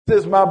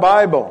This is my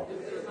Bible.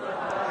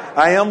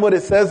 I am what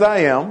it says I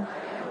am.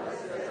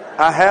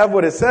 I have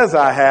what it says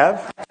I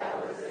have.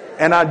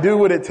 And I do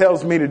what it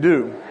tells me to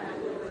do.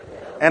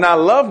 And I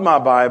love my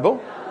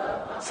Bible.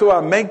 So I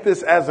make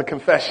this as a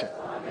confession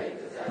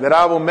that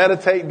I will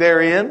meditate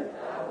therein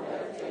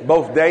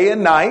both day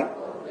and night,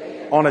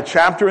 on a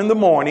chapter in the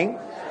morning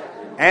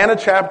and a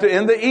chapter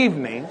in the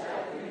evening.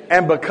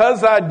 And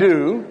because I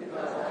do,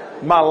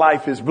 my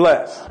life is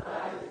blessed.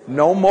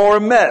 No more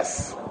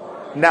mess.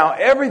 Now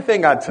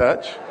everything I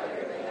touch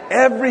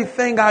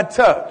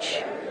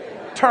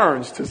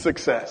turns to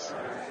success.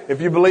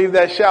 If you believe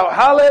that, shout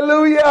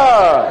hallelujah.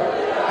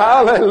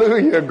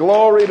 Hallelujah.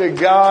 Glory to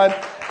God.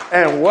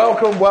 And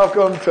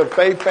welcome to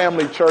Faith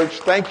Family Church.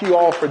 Thank you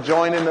all for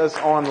joining us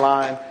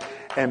online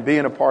and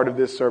being a part of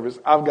this service.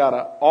 I've got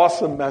an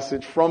awesome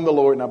message from the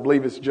Lord, and I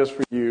believe it's just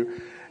for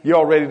you. You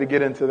all ready to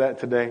get into that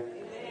today?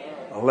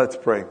 Well, let's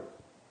pray.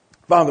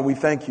 Father, we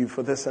thank you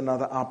for this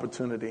another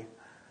opportunity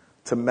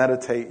to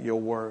meditate your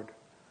word.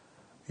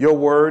 Your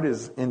word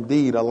is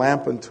indeed a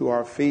lamp unto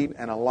our feet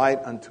and a light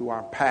unto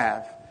our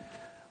path.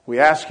 We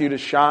ask you to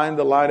shine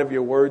the light of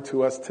your word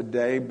to us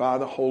today by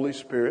the Holy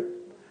Spirit.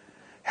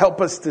 Help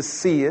us to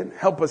see it.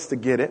 Help us to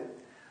get it.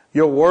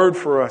 Your word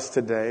for us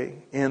today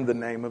in the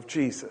name of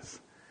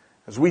Jesus.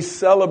 As we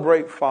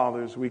celebrate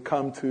fathers, we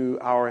come to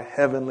our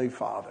Heavenly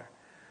Father.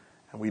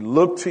 And we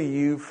look to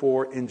you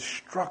for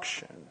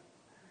instruction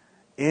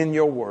in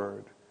your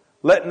word.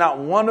 Let not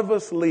one of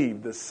us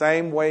leave the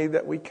same way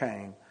that we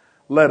came.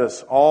 Let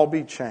us all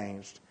be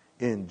changed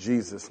in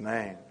Jesus'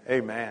 name.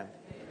 Amen.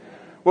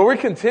 Well, we're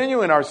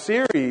continuing our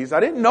series. I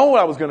didn't know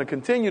I was going to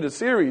continue the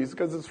series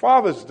because it's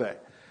Father's Day.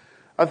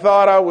 I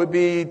thought I would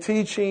be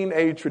teaching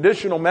a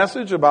traditional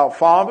message about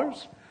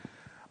fathers.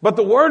 But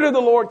the word of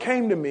the Lord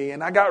came to me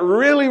and I got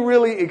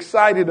really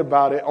excited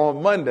about it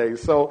on Monday.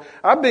 So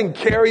I've been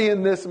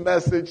carrying this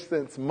message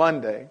since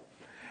Monday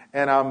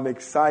and I'm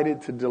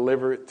excited to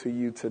deliver it to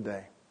you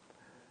today.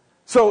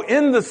 So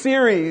in the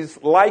series,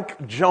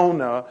 like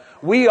Jonah,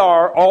 we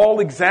are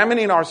all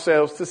examining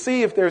ourselves to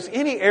see if there's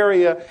any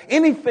area,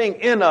 anything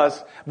in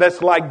us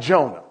that's like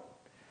Jonah.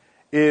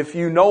 If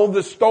you know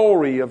the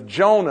story of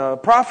Jonah, a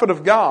prophet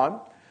of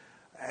God,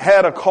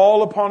 had a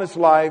call upon his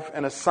life,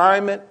 an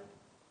assignment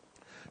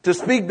to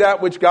speak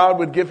that which God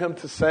would give him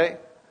to say.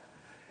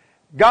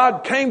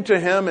 God came to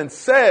him and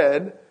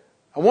said,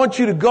 I want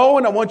you to go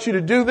and I want you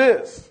to do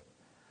this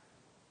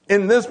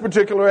in this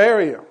particular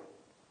area.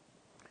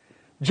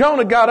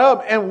 Jonah got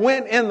up and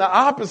went in the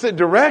opposite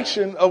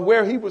direction of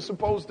where he was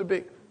supposed to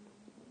be.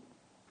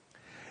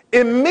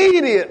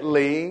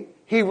 Immediately,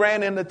 he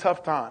ran into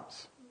tough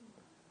times.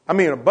 I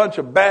mean, a bunch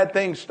of bad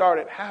things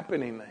started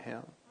happening to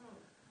him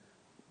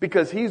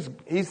because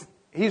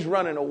he's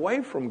running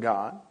away from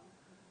God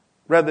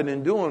rather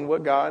than doing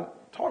what God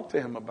talked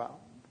to him about.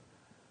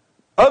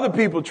 Other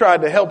people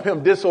tried to help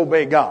him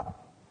disobey God.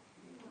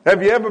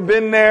 Have you ever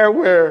been there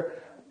where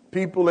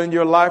people in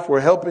your life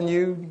were helping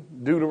you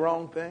do the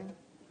wrong thing?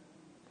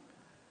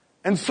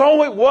 And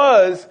so it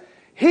was,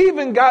 he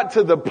even got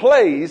to the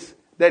place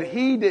that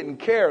he didn't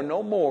care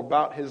no more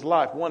about his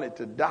life, wanted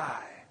to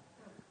die.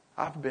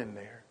 I've been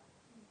there.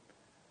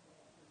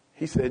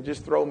 He said,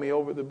 just throw me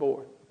over the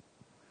board.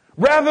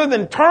 Rather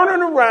than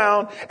turning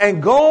around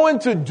and going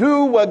to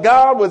do what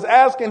God was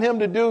asking him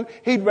to do,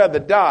 he'd rather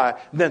die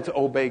than to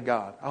obey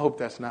God. I hope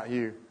that's not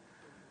you.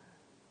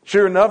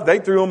 Sure enough, they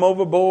threw him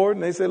overboard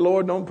and they said,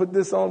 Lord, don't put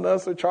this on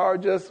us or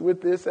charge us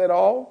with this at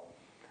all.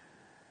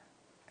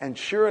 And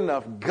sure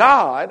enough,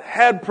 God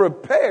had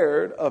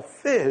prepared a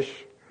fish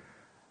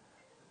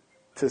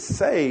to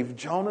save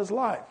Jonah's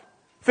life.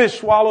 Fish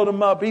swallowed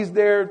him up. He's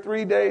there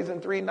 3 days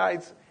and 3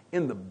 nights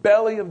in the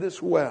belly of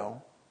this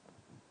well.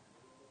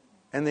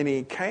 And then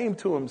he came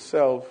to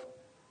himself.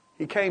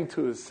 He came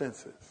to his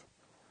senses.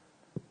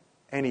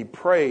 And he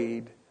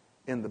prayed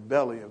in the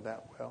belly of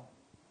that well.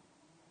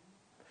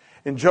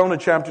 In Jonah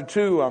chapter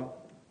 2,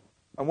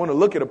 I want to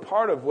look at a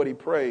part of what he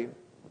prayed.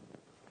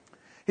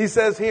 He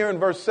says here in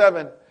verse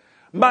 7,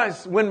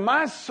 when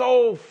my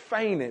soul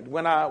fainted,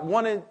 when I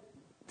wanted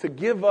to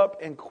give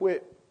up and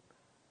quit,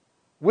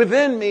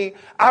 within me,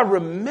 I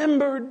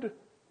remembered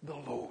the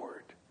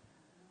Lord.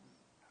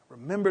 I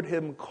remembered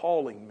him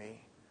calling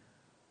me.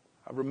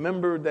 I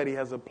remembered that he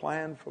has a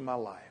plan for my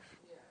life.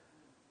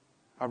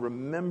 I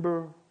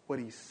remember what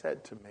he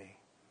said to me.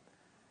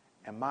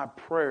 And my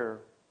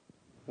prayer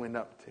went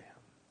up to him.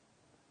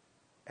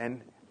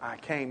 And I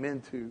came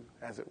into,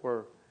 as it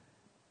were,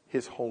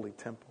 his holy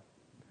temple.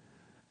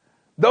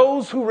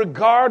 Those who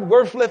regard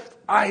worthless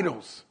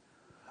idols,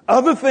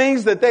 other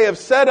things that they have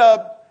set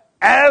up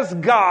as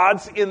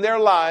gods in their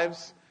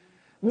lives,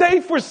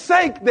 they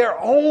forsake their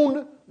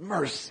own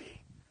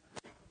mercy.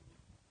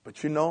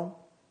 But you know,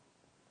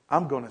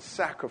 I'm going to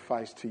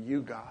sacrifice to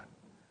you, God.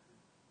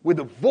 With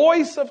a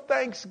voice of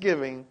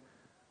thanksgiving,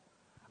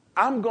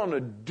 I'm going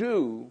to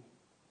do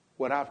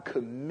what I've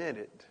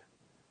committed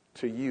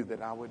to you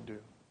that I would do.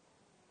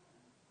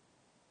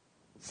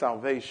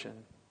 Salvation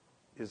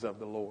is of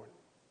the Lord.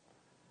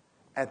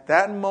 At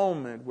that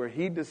moment where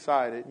he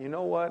decided, you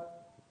know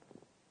what?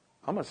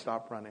 I'm going to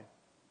stop running.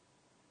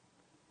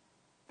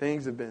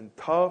 Things have been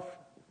tough.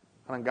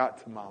 I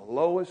got to my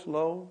lowest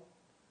low.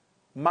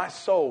 My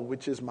soul,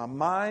 which is my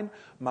mind,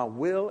 my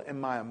will,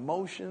 and my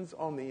emotions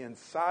on the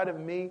inside of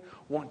me,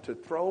 want to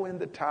throw in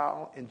the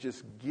towel and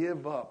just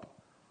give up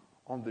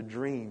on the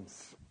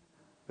dreams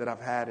that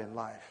I've had in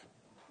life.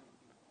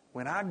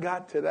 When I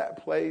got to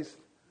that place,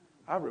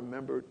 I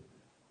remembered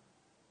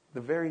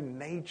the very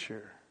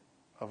nature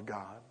of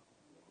God,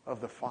 of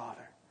the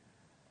Father.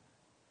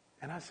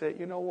 And I said,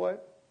 you know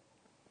what?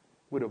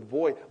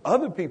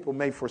 Other people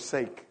may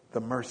forsake the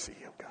mercy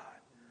of God,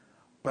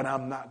 but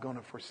I'm not going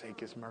to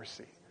forsake his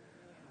mercy.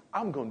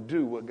 I'm going to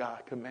do what God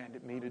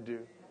commanded me to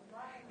do.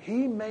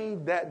 He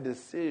made that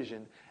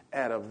decision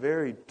at a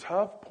very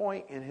tough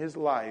point in his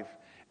life.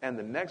 And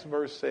the next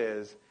verse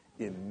says,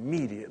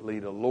 immediately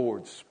the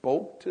Lord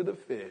spoke to the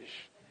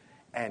fish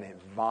and it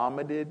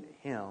vomited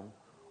him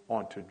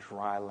onto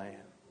dry land.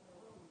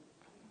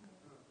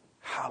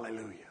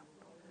 Hallelujah.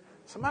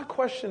 So my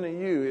question to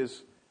you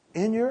is,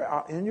 in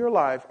your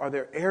life, are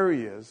there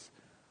areas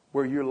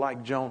where you're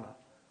like Jonah,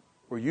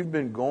 where you've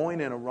been going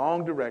in a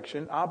wrong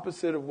direction,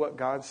 opposite of what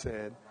God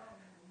said,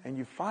 and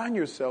you find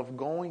yourself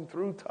going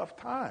through tough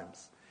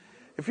times?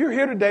 If you're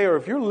here today or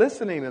if you're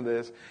listening to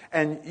this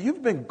and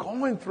you've been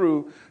going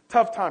through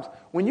tough times,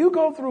 when you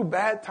go through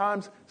bad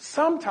times,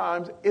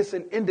 sometimes it's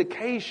an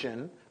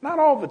indication, not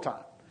all the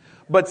time,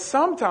 but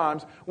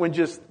sometimes when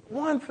just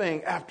one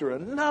thing after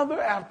another,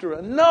 after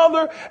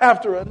another,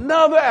 after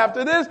another,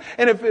 after this,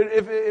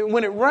 and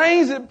when it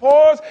rains, it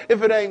pours.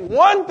 If it ain't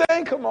one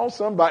thing, come on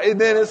somebody,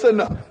 then it's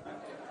enough.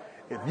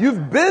 If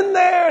you've been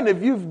there and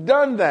if you've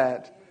done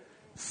that,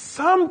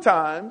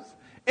 sometimes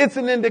it's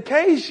an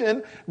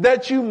indication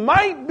that you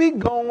might be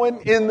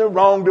going in the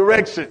wrong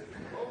direction.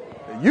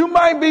 You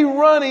might be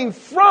running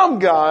from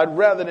God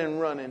rather than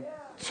running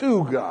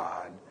to God.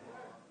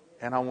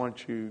 And I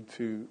want you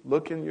to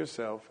look in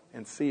yourself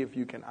and see if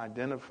you can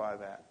identify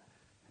that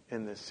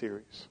in this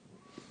series.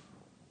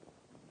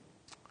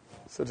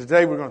 So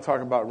today we're going to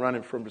talk about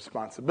running from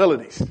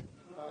responsibilities.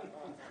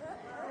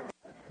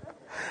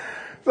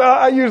 So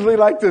I usually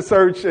like to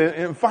search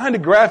and find a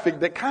graphic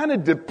that kind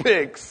of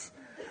depicts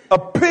a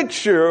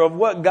picture of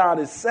what God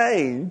is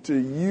saying to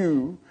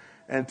you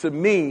and to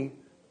me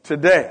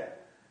today.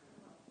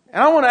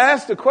 And I want to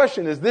ask the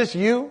question, is this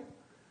you?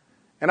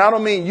 And I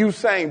don't mean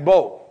Usain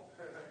Bolt.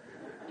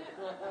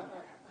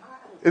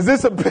 Is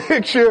this a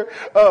picture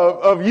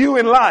of you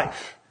in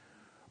life?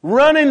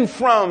 Running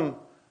from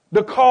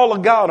the call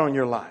of God on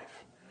your life.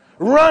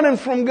 Running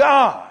from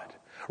God.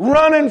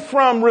 Running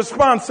from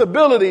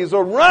responsibilities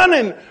or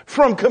running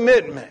from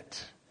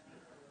commitment.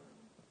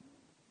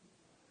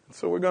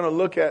 So we're going to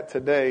look at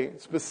today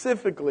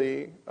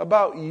specifically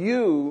about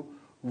you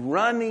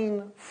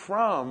running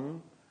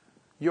from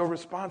your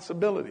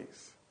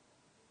responsibilities.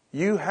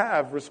 You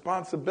have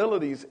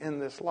responsibilities in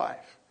this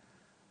life.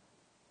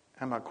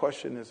 And my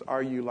question is,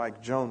 are you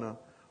like Jonah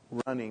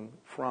running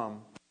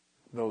from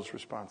those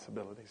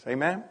responsibilities?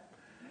 Amen?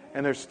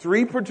 And there's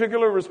 3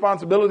 particular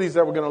responsibilities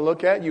that we're going to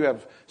look at. You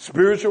have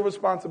spiritual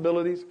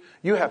responsibilities,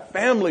 you have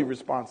family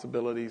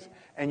responsibilities,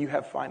 and you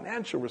have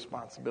financial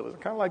responsibilities.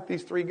 Kind of like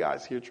these 3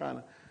 guys here trying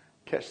to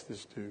catch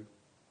this dude.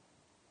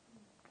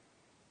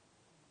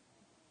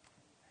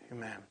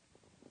 Amen.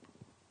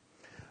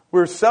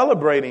 We're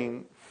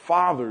celebrating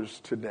fathers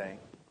today.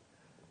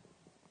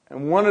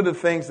 And one of the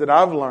things that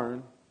I've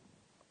learned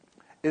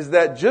is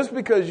that just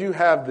because you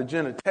have the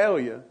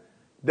genitalia,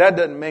 that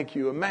doesn't make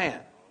you a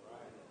man.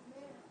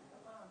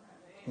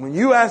 When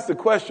you ask the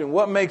question,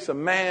 what makes a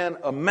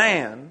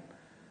man,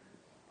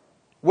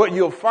 what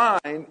you'll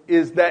find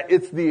is that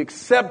it's the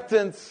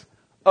acceptance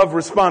of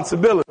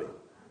responsibility.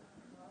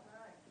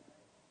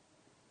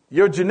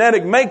 Your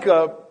genetic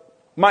makeup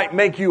might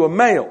make you a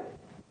male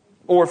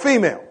or a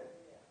female,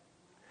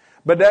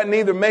 but that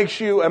neither makes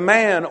you a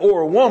man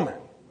or a woman.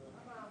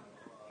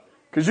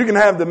 Because you can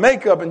have the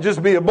makeup and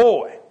just be a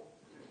boy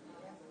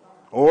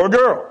or a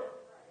girl.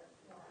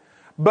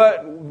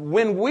 But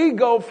when we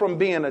go from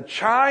being a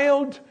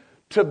child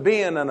to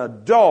being an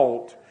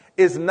adult,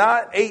 it's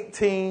not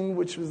 18,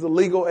 which is the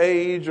legal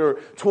age,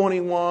 or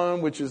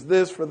 21, which is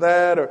this for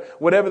that, or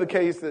whatever the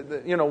case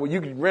that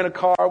you can rent a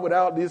car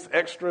without this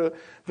extra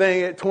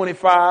thing at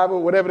 25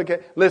 or whatever the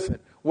case. Listen,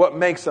 what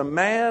makes a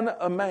man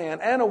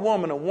and a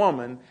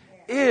woman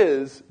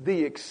is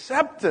the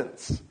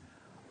acceptance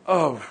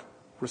of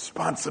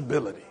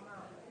responsibility.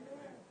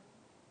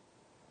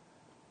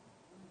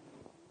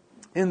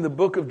 In the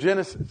book of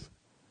Genesis,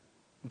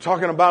 I'm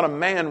talking about a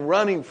man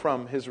running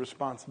from his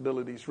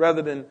responsibilities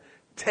rather than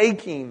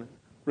taking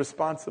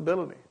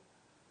responsibility.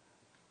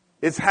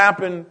 It's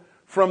happened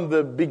from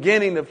the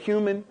beginning of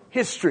human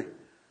history,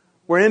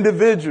 where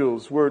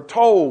individuals were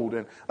told,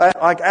 and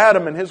like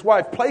Adam and his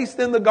wife, placed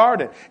in the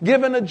garden,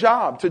 given a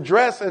job to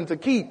dress and to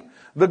keep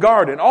the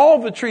garden, all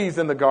the trees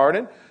in the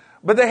garden,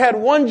 but they had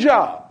one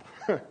job.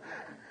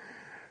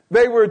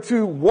 They were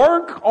to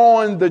work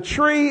on the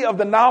tree of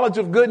the knowledge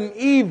of good and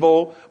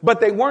evil, but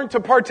they weren't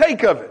to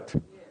partake of it.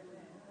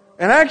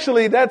 And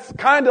actually, that's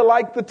kind of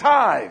like the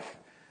tithe.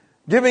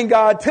 giving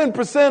God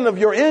 10% of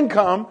your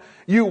income.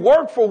 You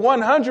work for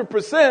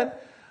 100%,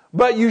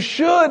 but you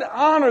should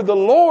honor the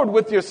Lord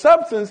with your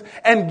substance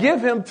and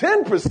give him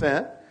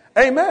 10%.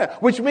 Amen.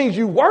 Which means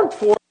you worked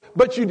for it,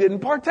 but you didn't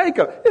partake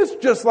of it. It's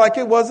just like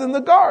it was in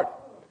the garden.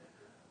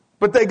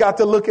 But they got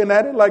to looking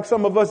at it like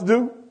some of us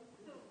do.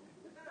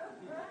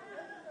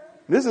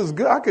 This is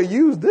good. I could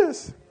use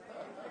this.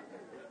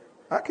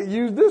 I could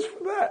use this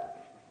for that.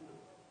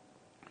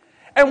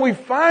 And we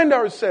find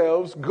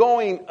ourselves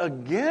going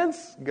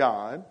against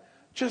God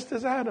just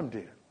as Adam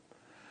did.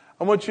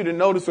 I want you to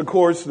notice, of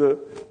course, the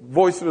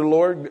voice of the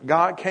Lord.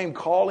 God came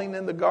calling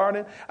in the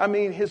garden. I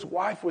mean, his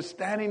wife was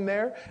standing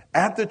there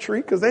at the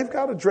tree because they've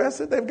got to dress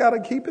it. They've got to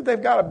keep it.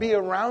 They've got to be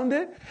around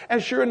it.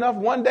 And sure enough,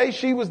 one day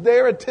she was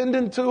there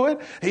attending to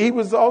it. He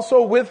was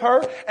also with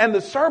her. And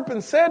the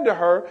serpent said to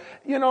her,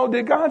 you know,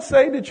 did God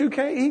say that you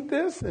can't eat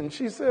this? And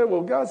she said,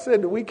 well, God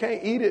said that we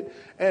can't eat it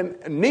and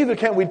neither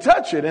can we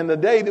touch it in the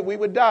day that we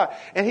would die.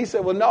 And he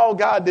said, well, no,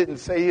 God didn't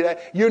say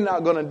that. You're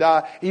not going to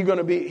die. You're going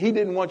to be, he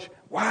didn't want you.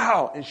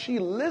 Wow. And she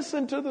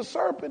listened to the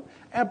serpent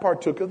and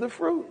partook of the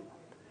fruit.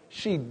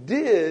 She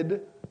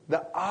did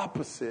the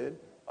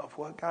opposite of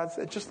what God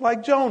said, just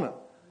like Jonah.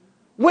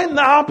 Went in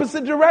the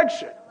opposite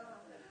direction.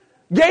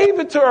 Gave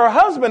it to her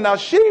husband. Now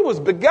she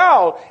was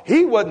beguiled.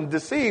 He wasn't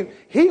deceived.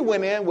 He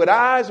went in with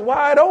eyes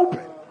wide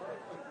open.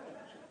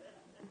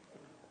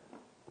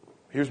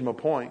 Here's my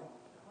point.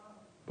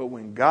 But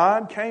when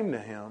God came to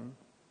him,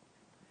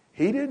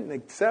 he didn't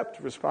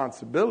accept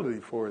responsibility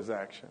for his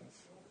actions.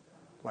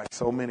 Like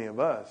so many of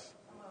us,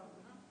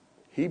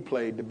 he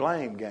played the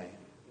blame game.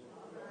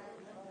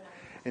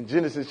 In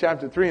Genesis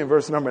chapter 3 and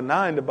verse number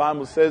 9, the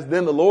Bible says,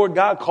 then the Lord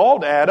God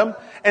called Adam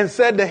and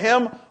said to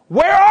him,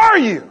 where are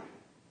you?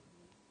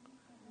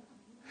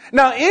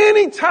 Now,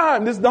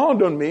 anytime, this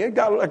dawned on me, it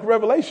got like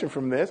revelation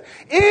from this.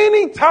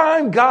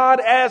 Anytime God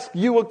asks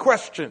you a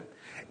question,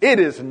 it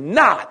is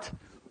not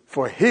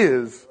for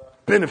his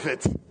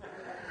benefit.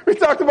 We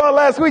talked about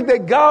last week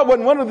that God,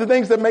 one of the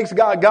things that makes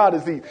God God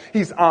is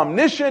he's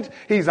omniscient,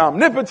 he's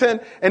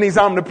omnipotent, and he's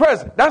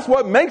omnipresent. That's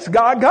what makes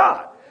God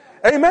God.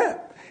 Amen.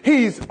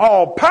 He's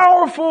all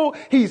powerful.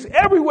 He's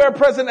everywhere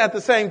present at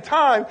the same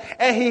time.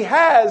 And he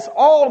has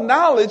all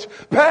knowledge,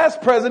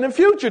 past, present, and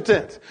future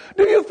tense.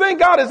 Do you think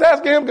God is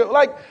asking him,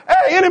 like,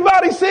 hey,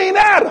 anybody seen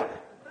Adam?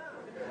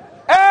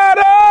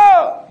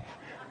 Adam!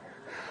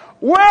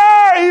 Where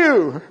are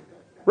you?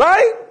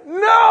 Right?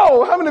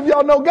 No. How many of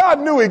y'all know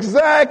God knew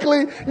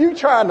exactly? You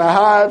trying to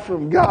hide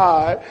from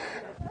God.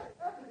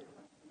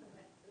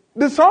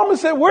 The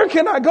psalmist said, where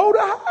can I go to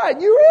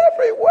hide? You're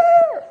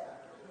everywhere.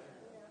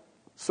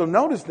 So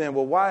notice then,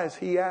 well, why is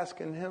he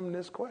asking him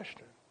this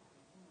question?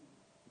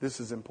 This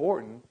is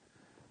important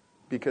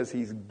because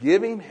he's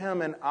giving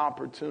him an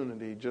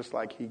opportunity, just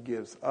like he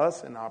gives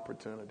us an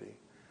opportunity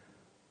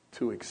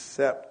to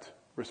accept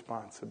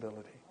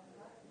responsibility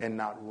and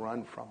not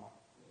run from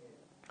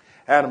them.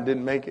 Adam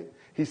didn't make it.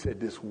 He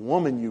said, this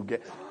woman you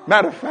get.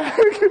 Matter of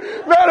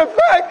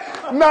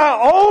fact,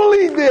 not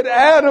only did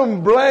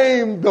Adam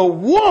blame the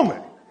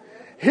woman,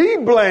 he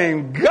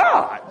blamed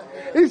God.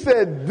 He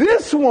said,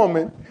 this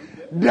woman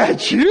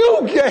that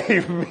you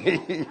gave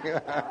me.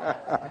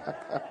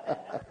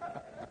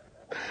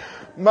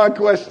 My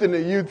question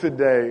to you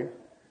today,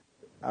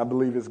 I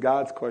believe it's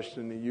God's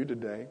question to you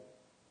today,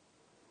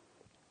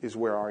 is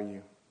where are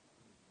you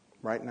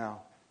right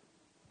now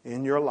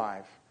in your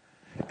life?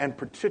 And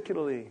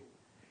particularly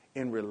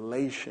in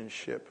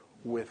relationship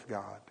with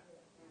God.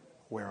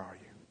 Where are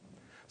you?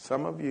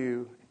 Some of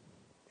you,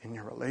 in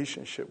your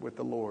relationship with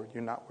the Lord,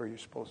 you're not where you're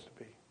supposed to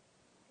be.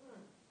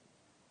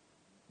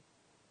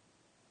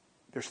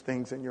 There's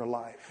things in your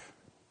life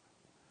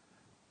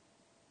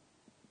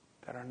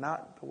that are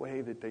not the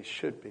way that they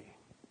should be.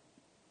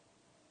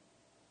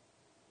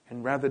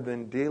 And rather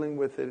than dealing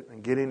with it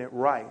and getting it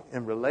right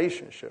in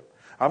relationship,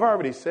 I've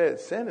already said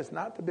sin is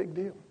not the big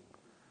deal.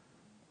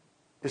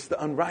 It's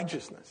the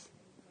unrighteousness.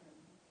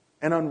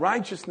 And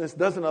unrighteousness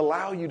doesn't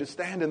allow you to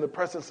stand in the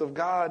presence of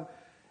God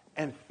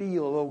and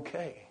feel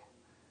okay.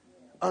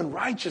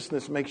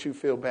 Unrighteousness makes you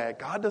feel bad.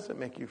 God doesn't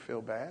make you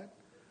feel bad.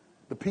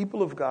 The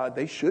people of God,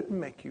 they shouldn't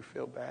make you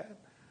feel bad.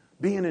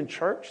 Being in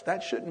church,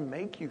 that shouldn't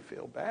make you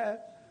feel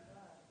bad.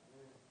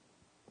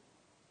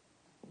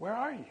 Where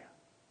are you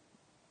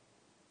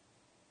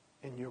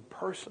in your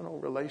personal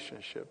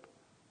relationship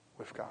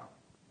with God?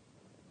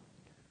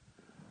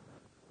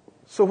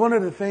 So one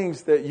of the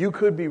things that you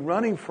could be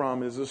running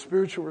from is a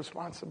spiritual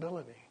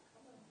responsibility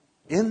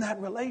in that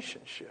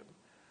relationship.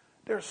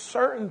 There are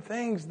certain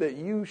things that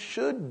you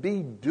should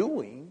be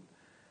doing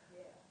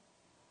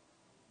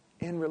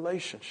in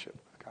relationship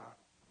with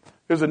God.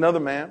 There's another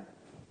man.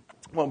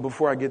 Well,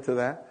 before I get to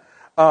that,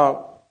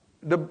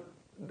 the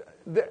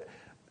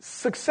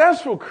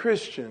successful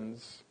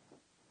Christians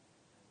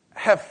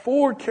have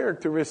 4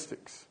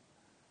 characteristics.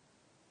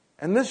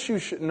 And this you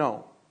should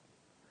know.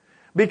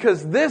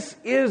 Because this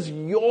is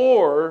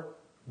your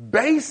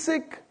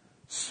basic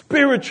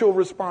spiritual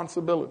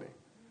responsibility.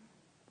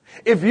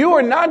 If you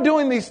are not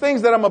doing these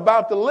things that I'm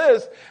about to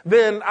list,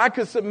 then I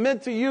could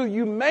submit to you,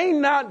 you may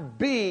not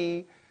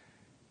be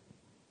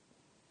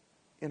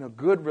in a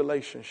good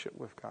relationship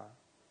with God.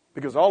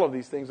 Because all of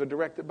these things are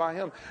directed by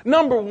Him.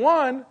 Number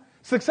one,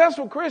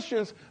 successful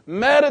Christians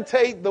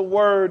meditate the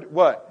Word,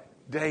 what?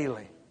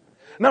 Daily.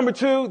 Number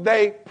two,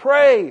 they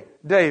pray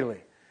daily.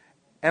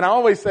 And I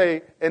always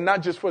say, and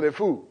not just for their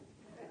food.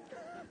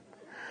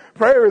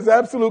 Prayer is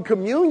absolute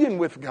communion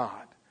with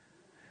God.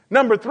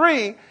 Number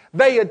three,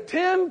 they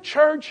attend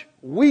church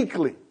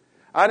weekly.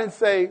 I didn't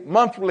say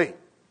monthly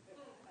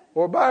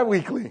or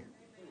bi-weekly.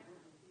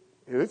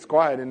 It's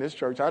quiet in this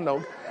church, I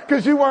know.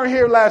 Because you weren't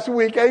here last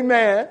week,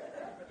 amen.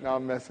 No,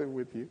 I'm messing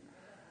with you.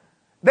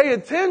 They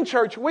attend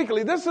church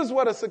weekly. This is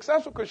what a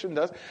successful Christian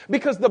does,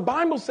 because the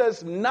Bible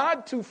says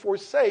not to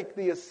forsake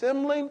the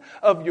assembling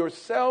of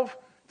yourself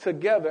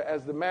together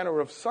as the manner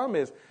of some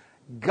is.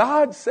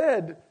 God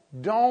said,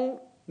 don't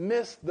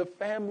miss the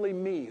family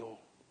meal.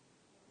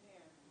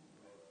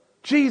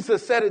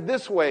 Jesus said it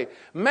this way,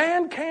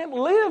 man can't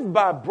live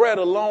by bread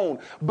alone,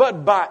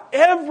 but by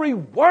every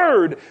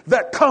word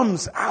that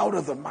comes out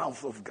of the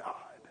mouth of God.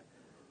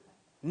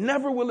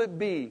 Never will it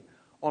be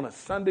on a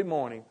Sunday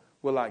morning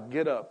will I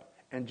get up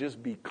and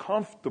just be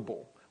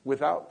comfortable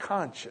without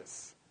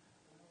conscience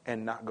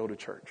and not go to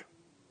church.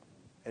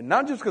 And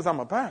not just because I'm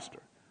a pastor,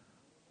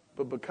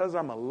 but because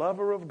I'm a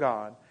lover of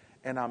God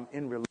and I'm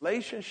in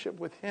relationship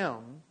with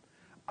Him,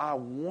 I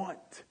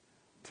want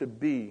to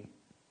be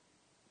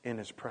in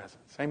His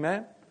presence.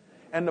 Amen?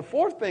 And the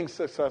fourth thing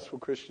successful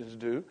Christians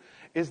do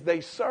is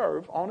they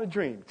serve on a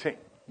dream team.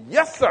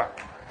 Yes, sir.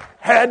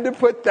 Had to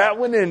put that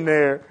one in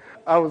there.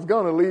 I was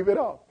going to leave it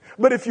off.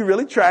 But if you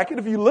really track it,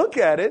 if you look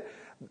at it,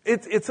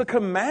 it's a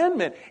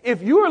commandment.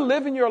 If you are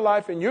living your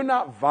life and you're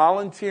not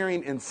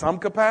volunteering in some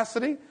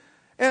capacity,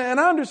 and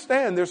I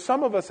understand there's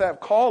some of us have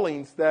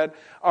callings that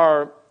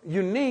are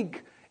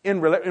unique in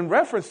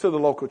reference to the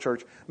local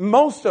church.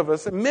 Most of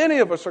us, many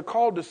of us are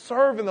called to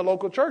serve in the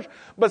local church,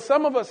 but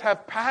some of us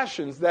have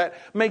passions that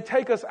may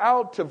take us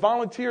out to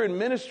volunteer in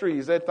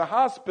ministries at the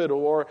hospital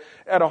or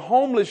at a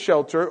homeless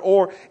shelter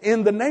or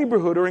in the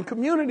neighborhood or in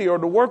community or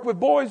to work with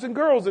boys and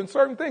girls in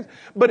certain things.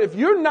 But if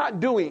you're not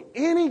doing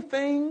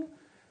anything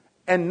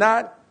and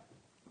not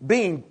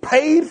being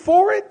paid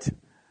for it,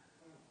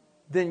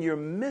 then you're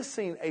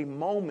missing a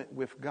moment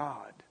with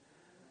God,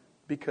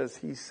 because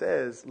He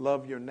says,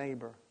 love your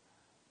neighbor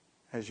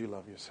as you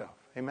love yourself.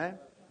 Amen?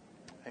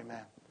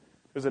 Amen.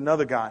 There's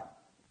another guy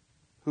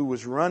who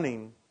was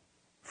running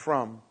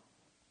from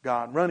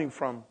God, running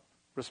from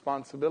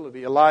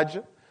responsibility.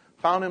 Elijah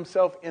found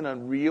himself in a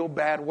real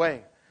bad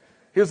way.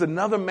 Here's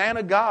another man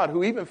of God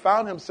who even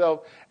found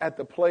himself at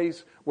the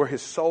place where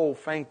his soul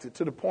fainted,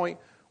 to the point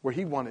where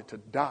he wanted to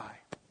die.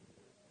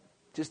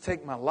 Just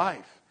take my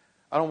life.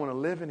 I don't want to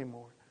live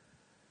anymore.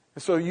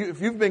 And so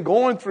if you've been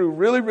going through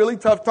really, really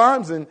tough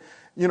times and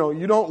you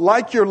don't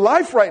like your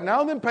life right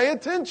now, then pay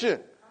attention.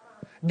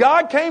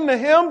 God came to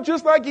him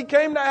just like He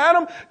came to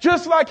Adam,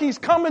 just like He's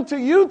coming to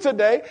you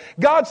today.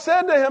 God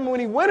said to him when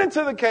he went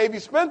into the cave, he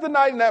spent the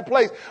night in that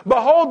place,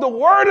 behold, the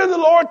word of the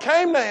Lord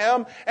came to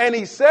him, and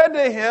He said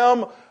to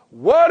him,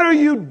 what are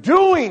you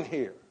doing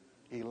here,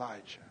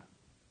 Elijah?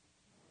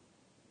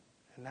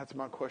 And that's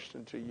my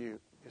question to you,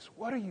 is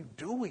what are you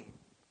doing?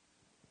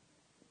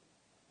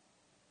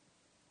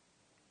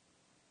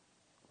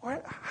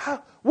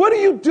 What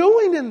are you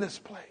doing in this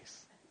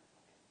place?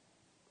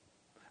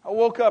 I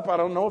woke up, I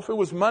don't know if it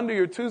was Monday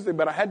or Tuesday,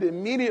 but I had to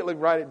immediately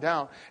write it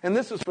down. And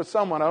this is for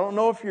someone. I don't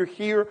know if you're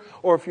here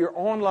or if you're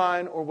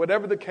online or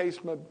whatever the case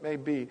may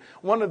be.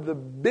 One of the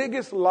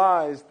biggest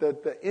lies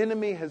that the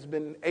enemy has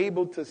been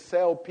able to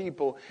sell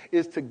people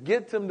is to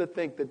get them to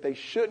think that they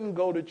shouldn't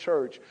go to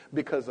church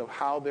because of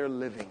how they're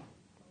living.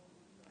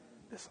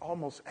 This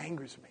almost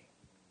angers me.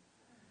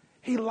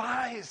 He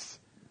lies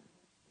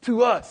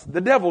to us,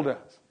 the devil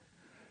does,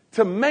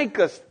 to make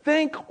us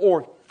think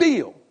or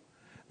feel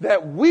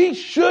that we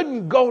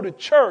shouldn't go to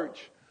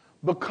church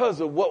because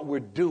of what we're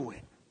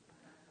doing,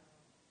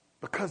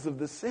 because of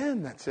the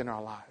sin that's in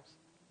our lives.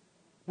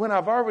 When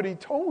I've already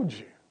told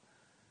you,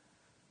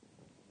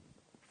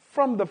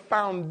 from the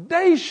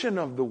foundation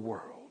of the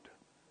world,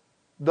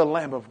 the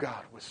Lamb of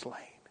God was slain.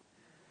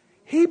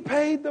 He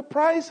paid the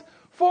price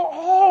for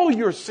all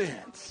your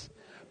sins,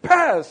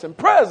 past and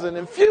present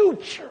and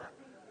future.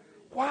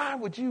 Why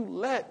would you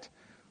let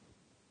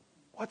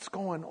what's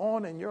going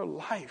on in your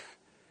life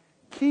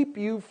keep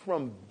you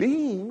from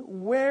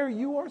being where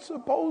you are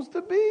supposed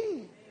to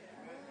be?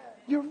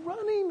 You're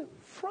running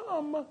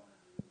from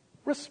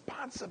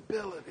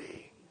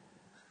responsibility.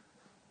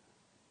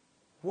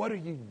 What are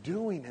you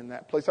doing in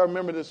that place? I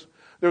remember this.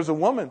 There's a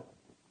woman,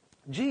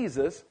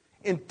 Jesus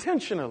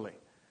intentionally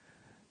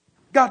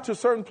got to a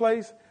certain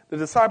place. The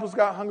disciples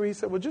got hungry. He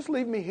said, well, just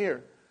leave me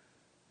here.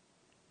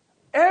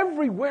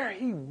 Everywhere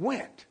He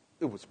went,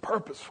 it was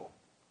purposeful.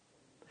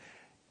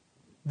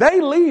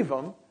 They leave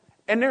him,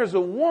 and there's a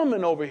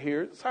woman over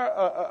here,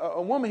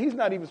 a woman He's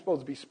not even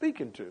supposed to be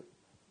speaking to.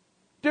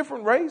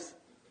 Different race.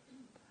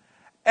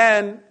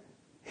 And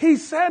He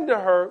said to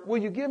her,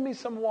 will you give me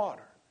some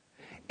water?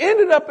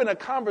 ended up in a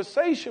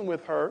conversation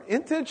with her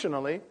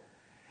intentionally,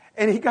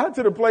 and he got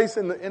to the place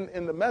in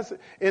the message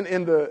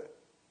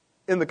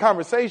in the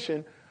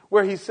conversation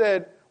where he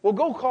said, well,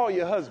 go call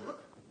your husband.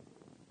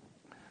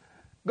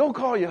 Go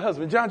call your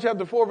husband. John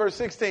chapter 4, verse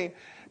 16.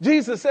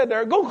 Jesus said to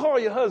her, go call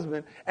your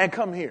husband and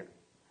come here.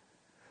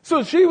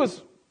 So she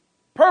was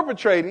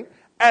perpetrating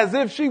as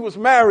if she was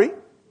married,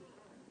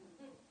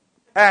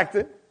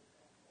 acting.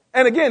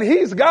 And again,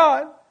 he's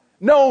God,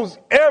 knows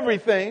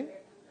everything.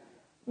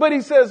 But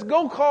he says,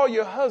 go call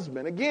your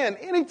husband. Again,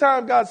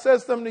 anytime God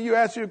says something to you,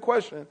 asks you a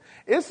question,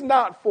 it's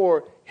not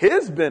for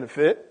his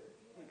benefit.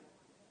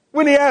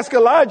 When he asked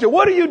Elijah,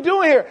 what are you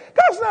doing here?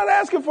 God's not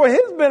asking for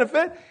his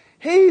benefit.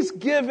 He's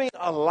giving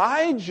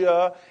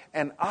Elijah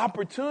an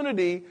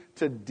opportunity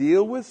to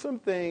deal with some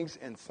things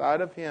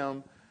inside of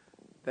him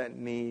that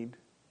need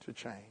to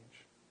change,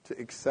 to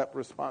accept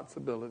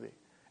responsibility,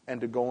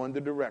 and to go in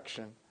the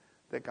direction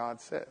that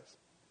God says.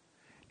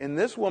 In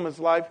this woman's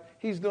life,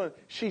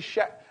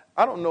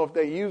 I don't know if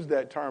they used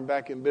that term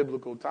back in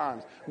biblical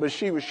times, but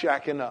she was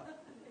shacking up.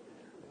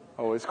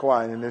 Oh, it's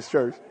quiet in this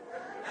church.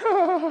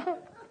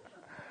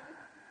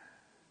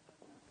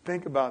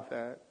 Think about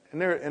that.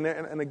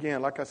 And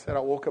again, like I said, I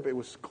woke up, it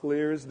was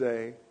clear as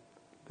day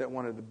that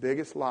one of the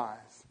biggest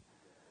lies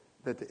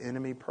that the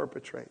enemy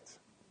perpetrates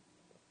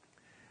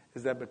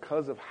is that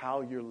because of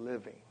how you're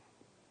living,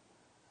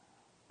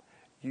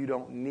 you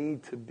don't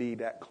need to be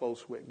that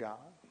close with God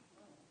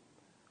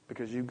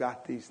because you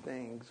got these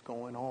things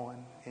going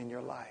on in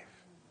your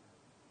life.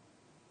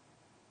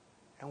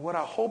 And what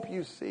I hope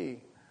you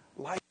see,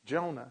 like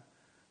Jonah,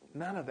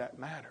 none of that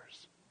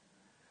matters.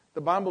 The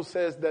Bible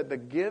says that the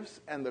gifts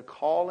and the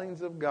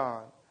callings of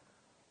God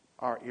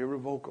are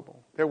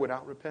irrevocable. They're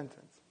without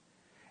repentance.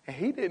 And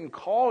he didn't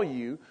call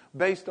you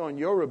based on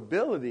your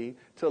ability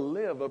to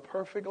live a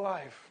perfect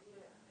life.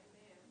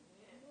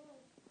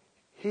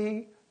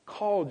 He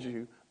called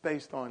you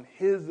based on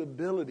his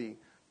ability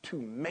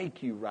to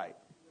make you right.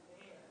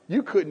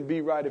 You couldn't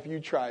be right if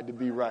you tried to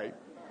be right.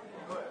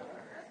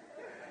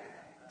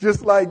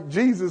 Just like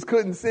Jesus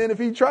couldn't sin if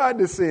he tried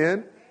to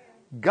sin,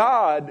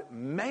 God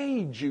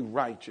made you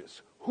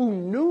righteous, who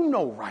knew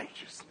no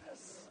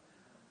righteousness.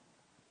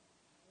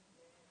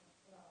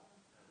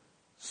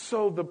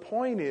 So the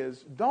point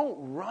is, don't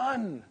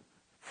run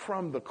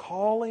from the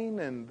calling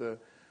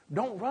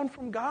don't run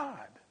from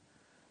God.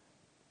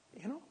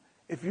 You know,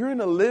 if you're in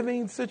a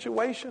living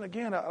situation,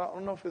 again, I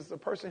don't know if it's a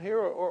person here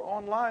or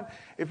online,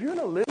 if you're in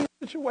a living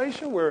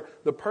situation where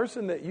the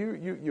person that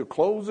your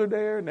clothes are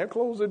there and their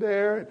clothes are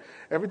there and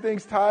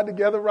everything's tied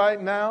together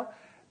right now,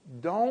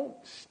 don't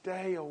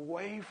stay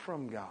away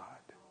from God.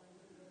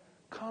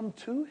 Come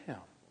to him.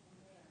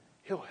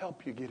 He'll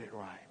help you get it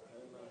right.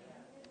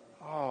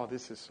 Oh,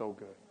 this is so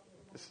good.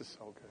 This is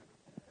so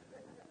good.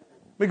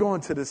 Let me go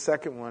on to the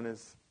second one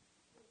is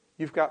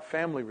you've got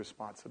family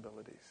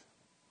responsibilities.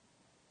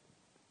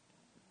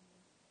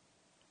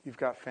 You've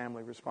got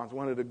family responsibilities.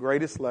 One of the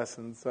greatest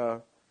lessons,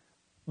 a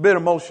bit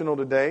emotional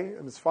today.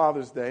 It was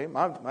Father's Day.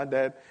 My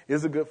dad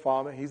is a good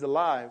father. He's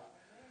alive.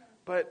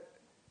 But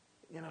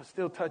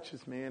still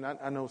touches me. And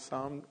I know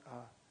some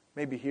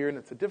may be here and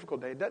it's a difficult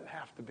day. It doesn't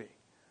have to be.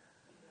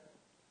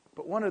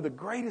 But one of the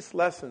greatest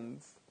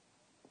lessons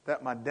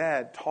that my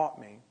dad taught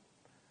me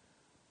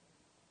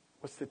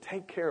was to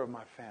take care of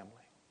my family.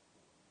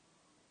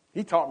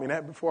 He taught me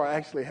that before I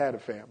actually had a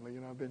family.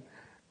 I've been,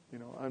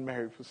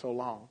 unmarried for so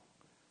long.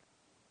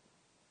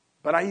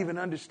 But I even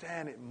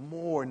understand it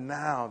more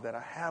now that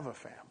I have a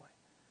family.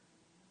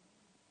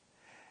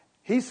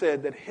 He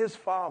said that his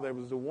father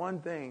was the one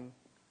thing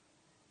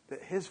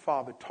that his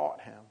father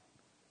taught him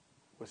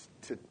was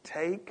to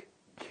take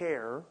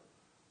care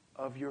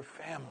of your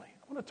family.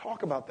 I want to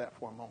talk about that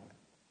for a moment.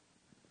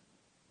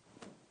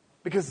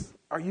 Because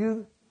are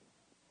you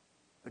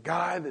the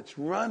guy that's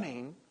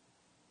running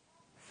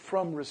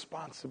from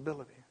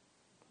responsibility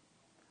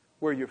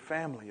where your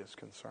family is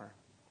concerned?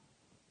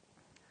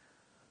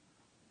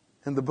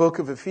 In the book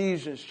of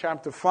Ephesians,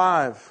 chapter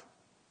 5,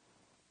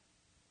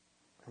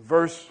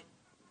 verse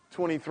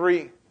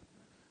 23,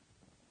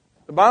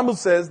 the Bible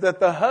says that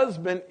the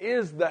husband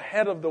is the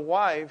head of the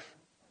wife,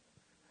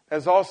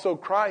 as also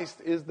Christ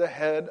is the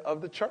head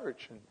of the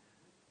church. And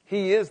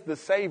he is the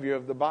Savior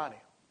of the body.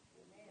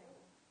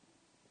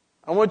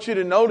 I want you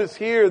to notice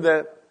here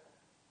that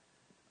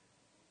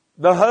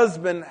the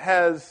husband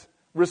has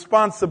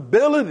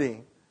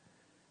responsibility.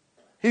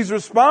 He's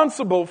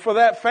responsible for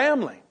that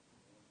family.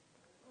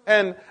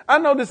 And I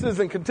know this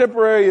isn't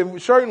contemporary and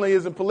certainly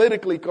isn't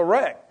politically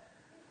correct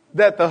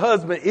that the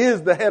husband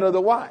is the head of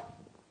the wife.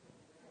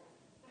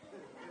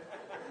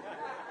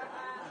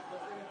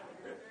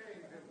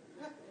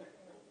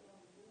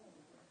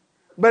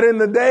 But in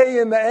the day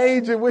and the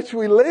age in which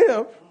we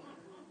live,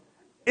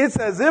 it's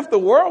as if the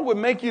world would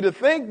make you to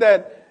think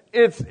that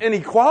it's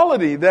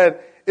inequality,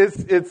 that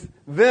it's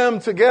them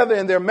together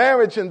in their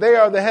marriage and they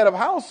are the head of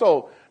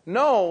household.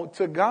 No,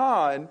 to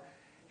God,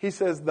 he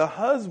says the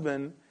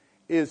husband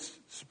is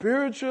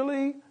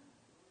spiritually,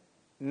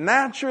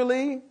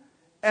 naturally,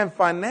 and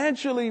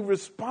financially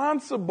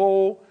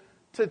responsible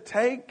to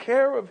take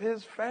care of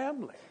his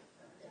family.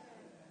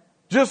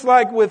 Just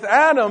like with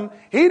Adam,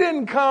 he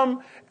didn't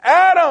come,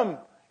 Adam,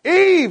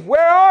 Eve,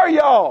 where are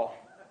y'all?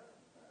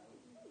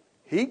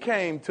 He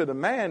came to the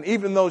man,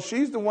 even though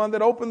she's the one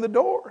that opened the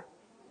door.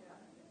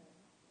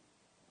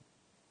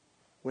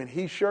 When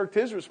he shirked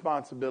his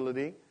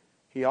responsibility,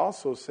 he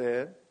also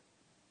said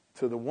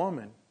to the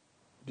woman,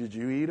 did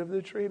you eat of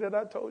the tree that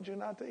I told you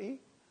not to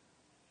eat?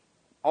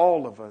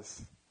 All of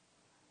us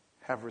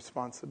have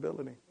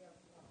responsibility.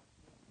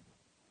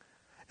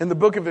 In the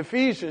book of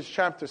Ephesians,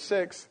 chapter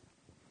 6,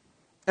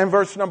 and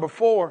verse number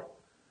 4,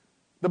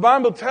 the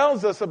Bible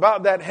tells us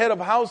about that head of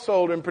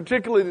household, and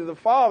particularly the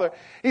father.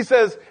 He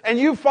says, and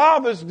you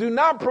fathers, do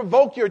not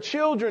provoke your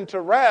children to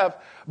wrath,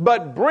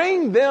 but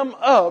bring them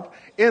up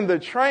in the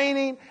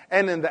training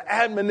and in the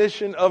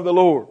admonition of the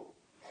Lord.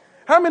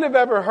 How many have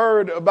ever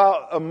heard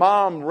about a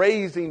mom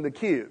raising the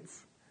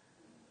kids?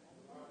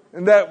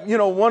 And that,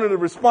 one of the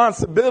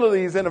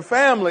responsibilities in a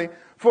family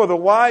for the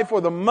wife or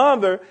the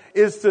mother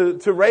is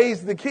to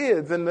raise the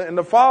kids. And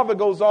the father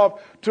goes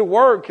off to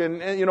work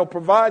and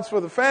provides for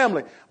the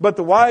family. But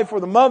the wife or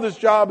the mother's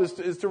job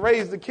is to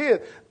raise the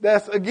kids.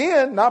 That's,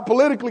 again, not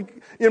politically,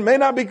 it may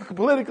not be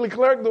politically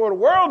correct the way the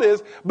world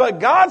is, but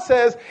God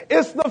says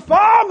it's the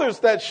fathers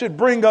that should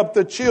bring up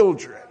the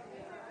children.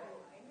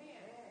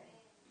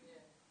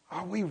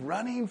 Are we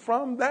running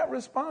from that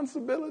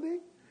responsibility?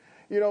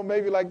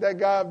 Maybe like that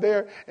guy up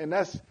there, and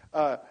that's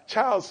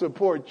child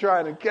support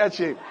trying to catch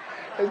him.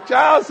 And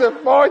child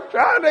support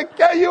trying to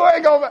catch you.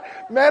 Ain't gonna,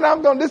 man,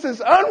 this is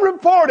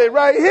unreported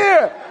right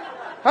here.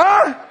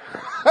 Huh?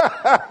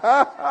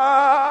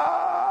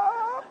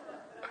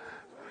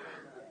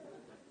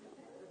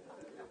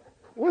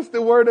 What's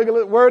the word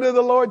of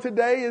the Lord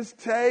today is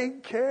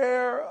take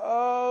care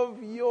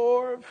of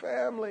your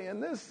family.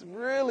 And this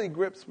really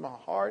grips my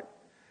heart.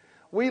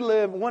 We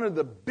live one of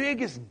the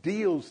biggest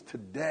deals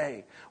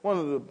today. One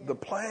of the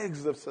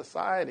plagues of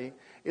society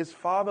is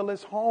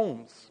fatherless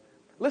homes.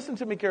 Listen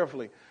to me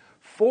carefully.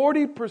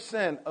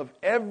 40% of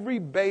every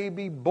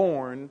baby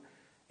born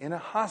in a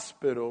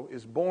hospital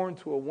is born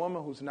to a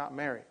woman who's not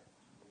married.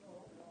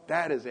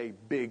 That is a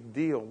big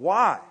deal.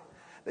 Why?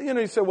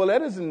 You say, well, that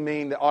doesn't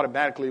mean that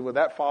automatically,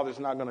 that father's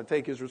not going to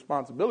take his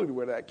responsibility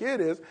where that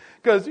kid is.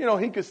 Because,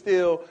 he could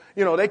still,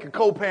 they could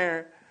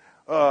co-parent.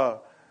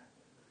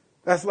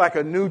 That's like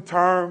a new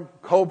term,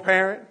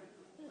 co-parent.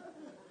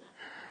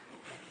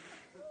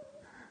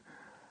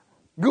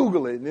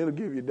 Google it and it'll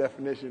give you a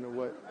definition of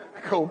what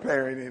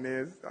co-parenting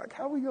is. Like,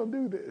 how are we going to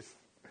do this?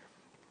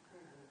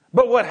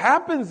 But what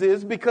happens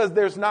is because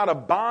there's not a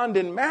bond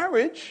in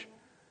marriage,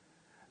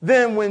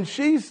 then when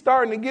she's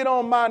starting to get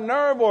on my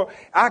nerve or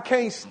I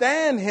can't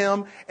stand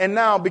him, and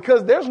now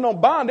because there's no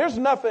bond, there's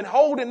nothing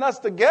holding us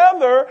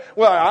together.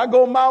 Well, I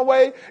go my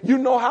way. You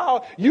knew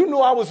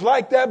I was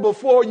like that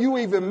before you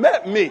even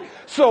met me.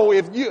 So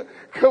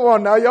come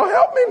on now, y'all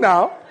help me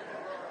now.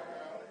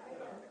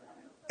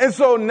 And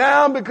so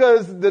now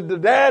because the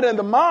dad and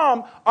the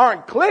mom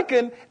aren't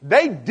clicking,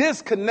 they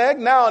disconnect.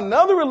 Now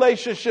another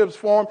relationship's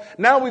formed.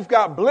 Now we've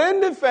got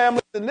blended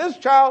families, and this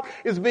child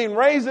is being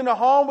raised in a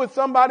home with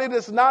somebody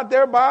that's not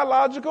their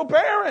biological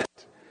parent.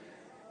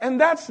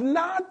 And that's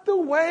not the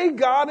way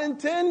God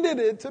intended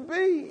it to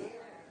be.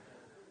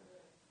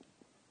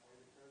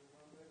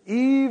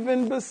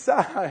 Even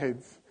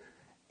besides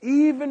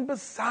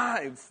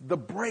the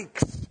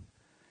breaks,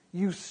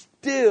 you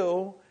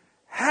still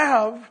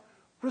have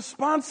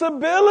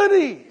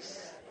responsibilities.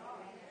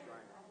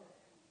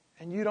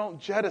 And you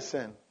don't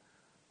jettison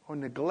or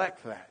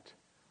neglect that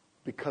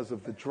because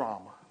of the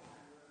drama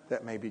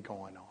that may be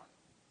going on.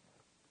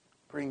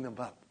 Bring them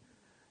up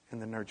in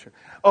the nurture.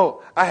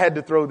 Oh, I had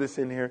to throw this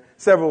in here.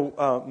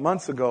 Several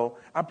months ago,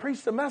 I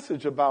preached a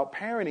message about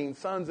parenting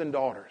sons and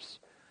daughters.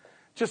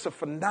 Just a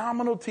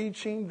phenomenal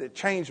teaching that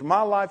changed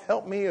my life,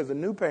 helped me as a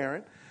new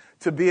parent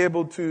to be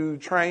able to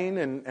train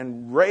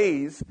and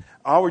raise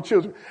our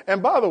children.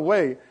 And by the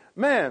way,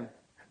 man,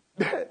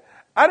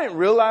 I didn't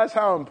realize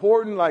how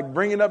important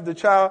bringing up the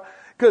child,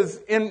 because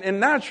in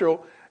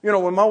natural,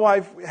 when my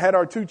wife had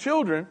our two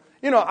children,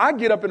 I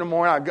get up in the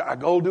morning, I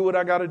go do what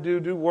I got to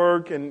do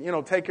work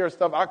and, take care of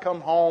stuff. I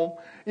come home,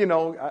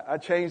 I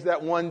change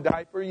that one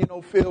diaper,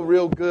 feel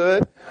real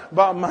good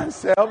about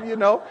myself,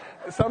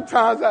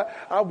 Sometimes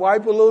I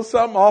wipe a little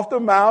something off the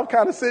mouth,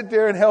 kind of sit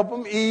there and help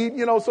them eat,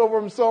 so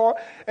forth and so on.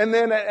 And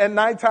then at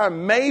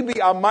nighttime, maybe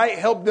I might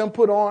help them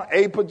put on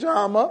a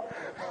pajama.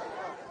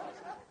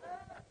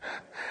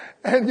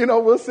 And,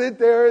 we'll sit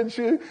there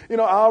and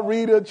I'll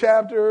read a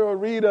chapter or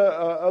read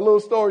a little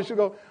story. She'll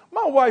go,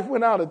 my wife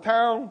went out of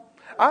town.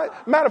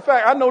 Matter of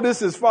fact, I know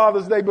this is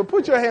Father's Day, but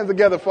put your hands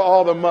together for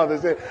all the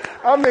mothers.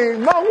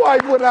 My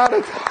wife went out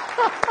of town.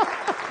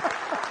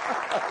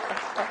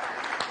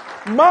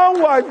 My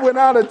wife went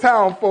out of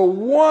town for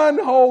one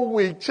whole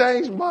week,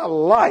 changed my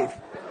life.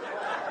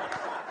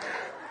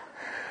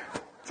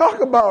 Talk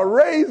about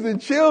raising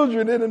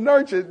children in the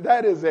nurture.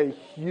 That is a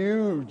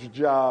huge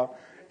job.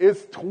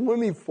 It's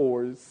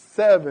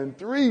 24/7,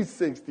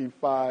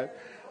 365.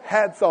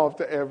 Hats off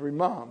to every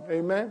mom.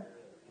 Amen.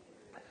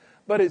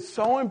 But it's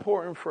so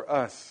important for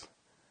us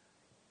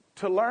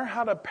to learn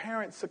how to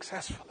parent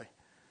successfully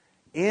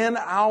in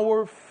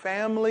our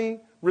family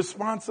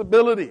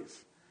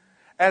responsibilities.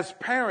 As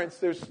parents,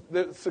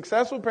 the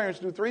successful parents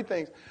do three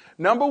things.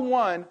 Number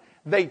one,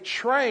 they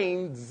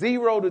train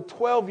 0 to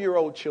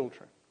 12-year-old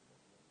children.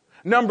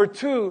 Number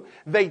two,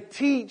 they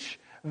teach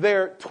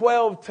their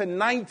 12 to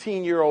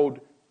 19-year-old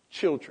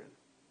children.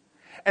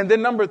 And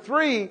then number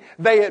three,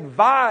 they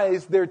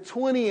advise their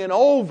 20 and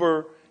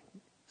over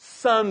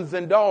sons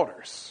and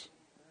daughters.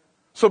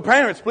 So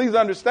parents, please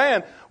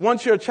understand,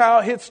 once your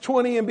child hits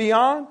 20 and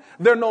beyond,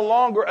 they're no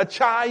longer a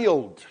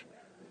child.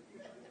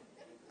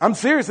 I'm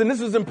serious, and this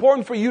is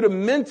important for you to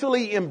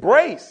mentally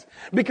embrace.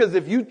 Because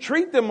if you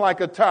treat them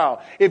like a child,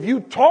 if you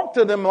talk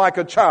to them like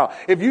a child,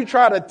 if you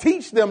try to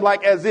teach them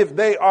like as if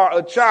they are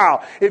a child,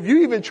 if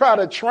you even try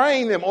to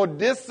train them or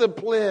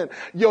discipline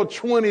your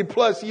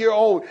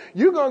 20-plus-year-old,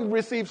 you're going to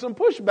receive some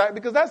pushback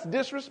because that's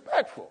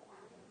disrespectful.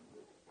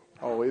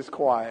 Oh, it's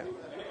quiet.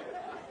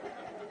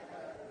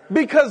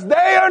 Because they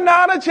are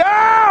not a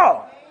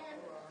child.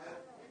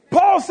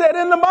 Paul said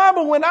in the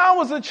Bible, when I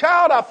was a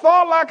child, I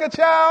thought like a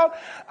child,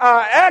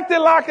 I acted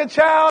like a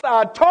child,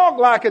 I talked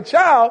like a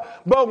child,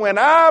 but when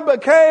I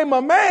became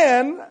a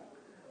man,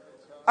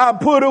 I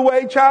put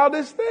away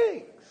childish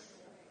things.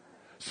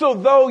 So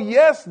though,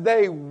 yes,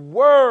 they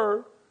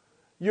were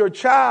your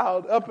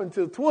child up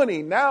until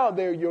 20, now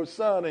they're your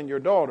son and your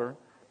daughter.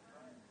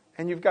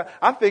 And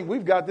I think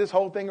we've got this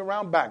whole thing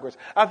around backwards.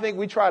 I think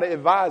we try to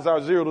advise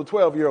our 0 to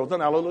 12-year-olds. No,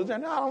 I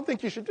don't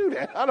think you should do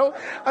that.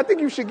 I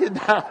think you should get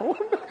down. No,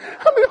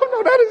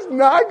 that is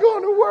not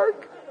going to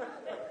work.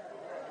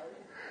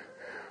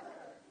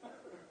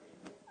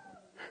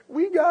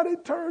 We got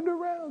it turned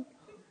around.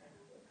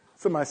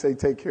 Somebody say,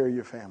 take care of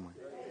your family.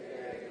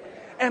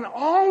 And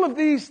all of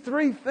these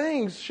three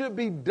things should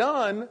be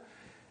done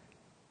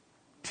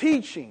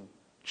teaching,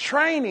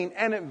 training,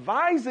 and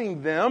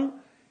advising them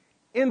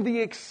in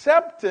the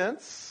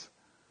acceptance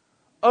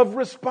of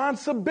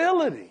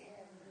responsibility.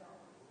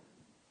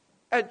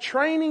 At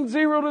training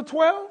 0 to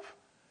 12,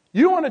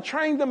 you want to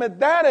train them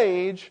at that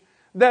age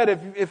that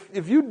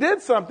if you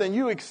did something,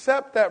 you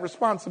accept that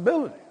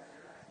responsibility.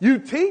 You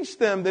teach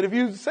them that if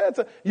you said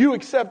something, you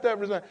accept that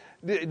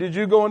responsibility. Did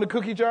you go in the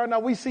cookie jar? Now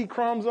we see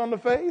crumbs on the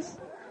face.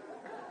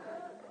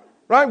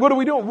 Right? What are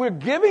we doing? We're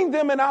giving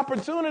them an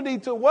opportunity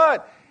to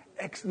what?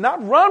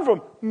 Not run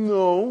from,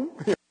 no.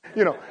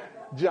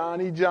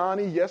 Johnny,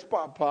 yes,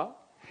 Papa.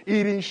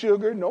 Eating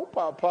sugar, no,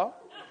 Papa.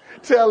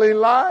 Telling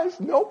lies,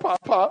 no,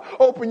 Papa.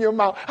 Open your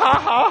mouth, ha,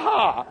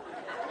 ha,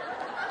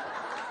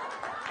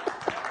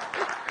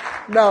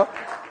 ha.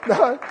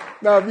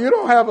 Now, if you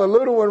don't have a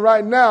little one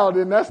right now,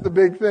 then that's the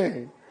big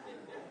thing.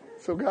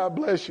 So God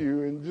bless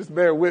you, and just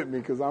bear with me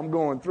because I'm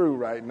going through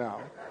right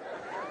now.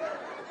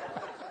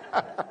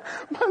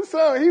 My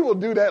son, he will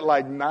do that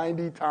like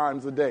 90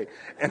 times a day.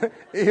 And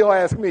he'll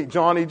ask me,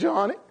 Johnny?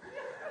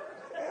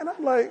 And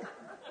I'm like...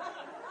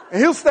 And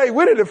he'll stay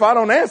with it if I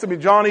don't answer me,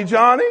 Johnny.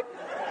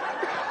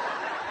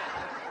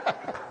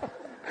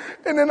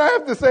 And then I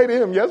have to say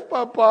to him, yes,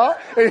 Papa.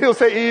 And he'll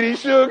say, eating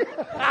sugar. It's so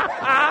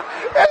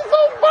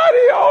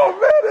funny. Oh,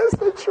 man,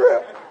 it's a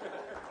trip.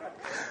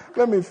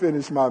 Let me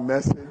finish my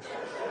message.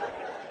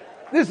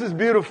 This is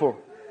beautiful.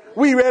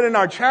 We read in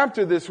our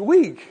chapter this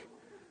week,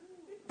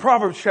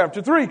 Proverbs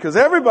chapter 3, because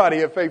everybody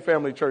at Faith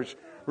Family Church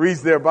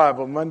reads their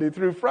Bible Monday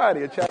through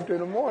Friday, a chapter in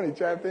the morning,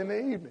 chapter in the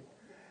evening.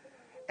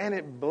 And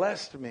it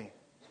blessed me.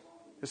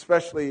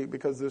 Especially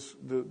because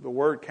the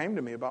word came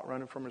to me about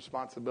running from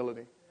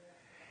responsibility.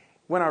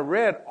 When I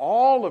read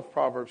all of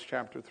Proverbs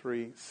chapter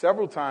 3,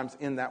 several times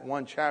in that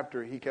one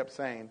chapter, he kept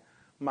saying,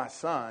 my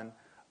son,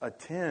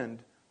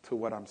 attend to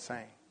what I'm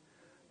saying.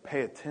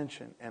 Pay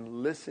attention and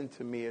listen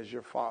to me as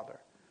your father.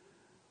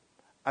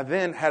 I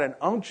then had an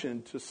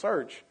unction to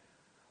search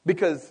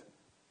because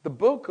the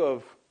book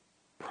of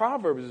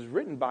Proverbs is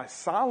written by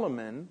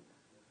Solomon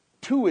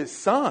to his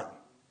son.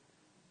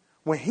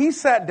 When he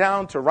sat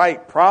down to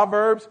write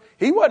Proverbs,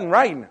 he wasn't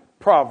writing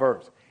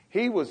Proverbs.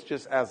 He was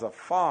just as a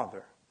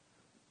father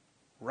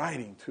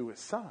writing to his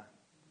son.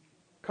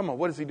 Come on,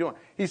 what is he doing?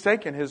 He's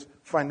taking his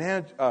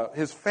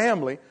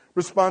family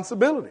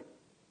responsibility.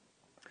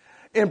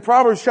 In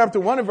Proverbs chapter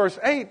 1 and verse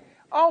 8,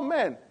 oh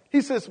man,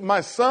 he says, my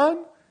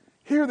son,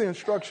 hear the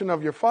instruction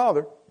of your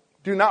father.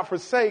 Do not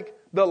forsake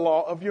the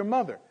law of your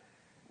mother.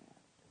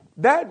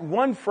 That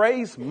one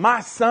phrase, my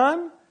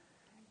son,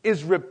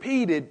 is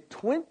repeated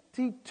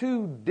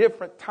 22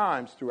 different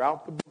times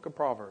throughout the book of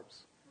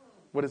Proverbs.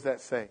 What does that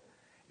say?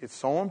 It's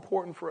so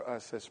important for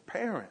us as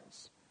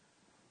parents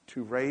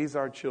to raise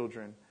our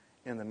children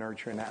in the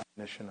nurture and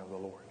admonition of the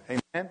Lord.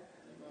 Amen?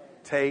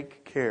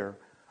 Take care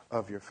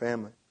of your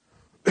family.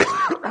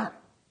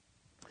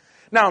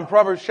 Now, in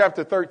Proverbs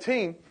chapter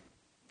 13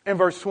 and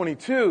verse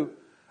 22,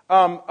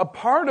 a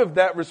part of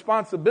that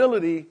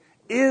responsibility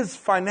is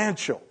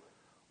financial,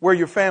 where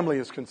your family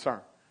is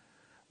concerned.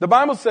 The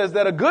Bible says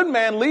that a good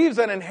man leaves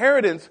an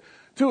inheritance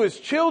to his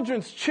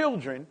children's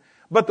children,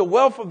 but the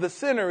wealth of the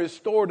sinner is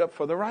stored up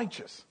for the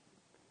righteous.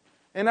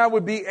 And I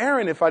would be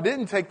errant if I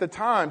didn't take the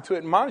time to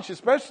admonish,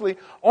 especially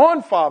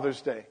on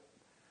Father's Day.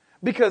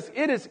 Because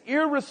it is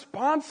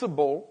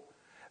irresponsible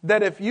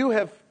that if you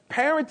have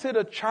parented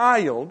a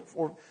child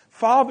or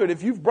fathered,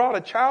 if you've brought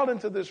a child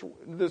into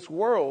this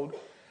world,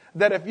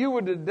 that if you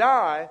were to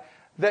die,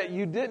 that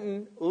you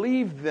didn't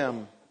leave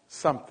them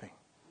something.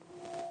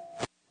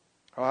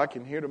 Oh, I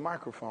can hear the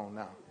microphone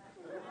now.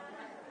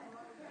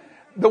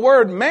 The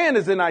word man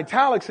is in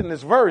italics in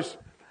this verse.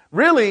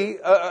 Really,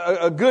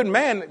 a good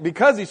man,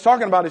 because he's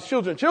talking about his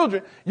children,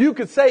 you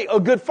could say a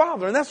good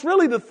father. And that's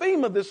really the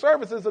theme of this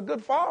service, is a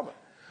good father.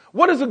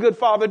 What does a good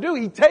father do?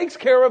 He takes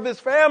care of his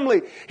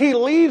family. He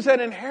leaves an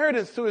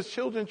inheritance to his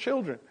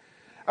children.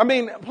 I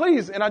mean,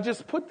 please, and I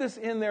just put this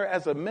in there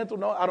as a mental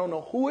note. I don't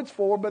know who it's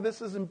for, but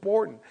this is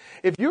important.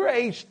 If you're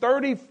age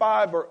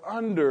 35 or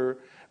under,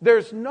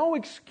 there's no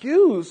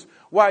excuse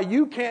why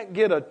you can't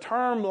get a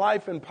term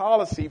life and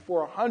policy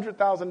for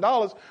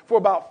 $100,000 for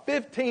about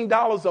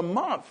 $15 a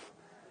month.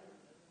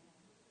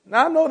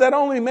 Now, I know that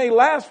only may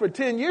last for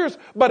 10 years,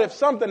 but if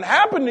something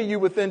happened to you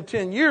within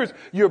 10 years,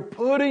 you're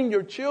putting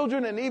your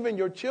children and even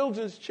your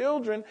children's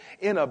children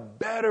in a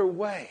better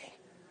way.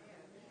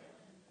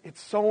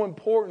 It's so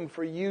important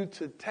for you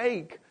to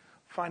take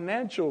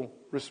financial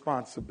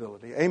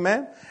responsibility.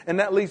 Amen? And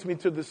that leads me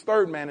to this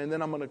third man, and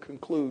then I'm going to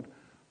conclude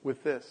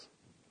with this.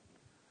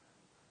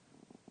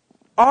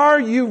 Are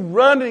you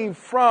running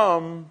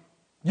from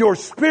your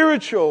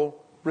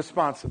spiritual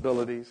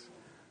responsibilities?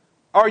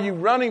 Are you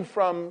running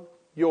from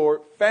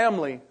your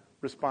family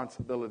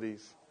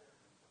responsibilities?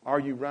 Are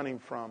you running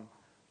from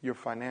your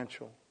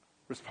financial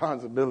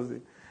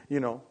responsibility? You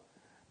know,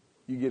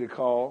 you get a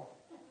call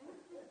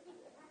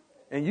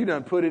and you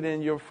done put it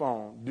in your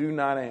phone. Do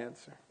not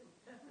answer.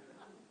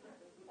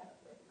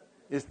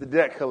 It's the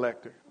debt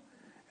collector.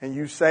 And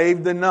you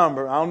saved the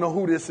number. I don't know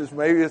who this is.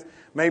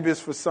 Maybe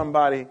it's for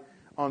somebody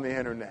on the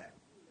internet.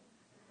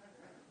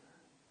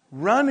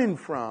 Running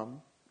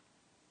from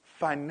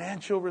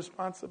financial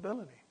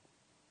responsibility.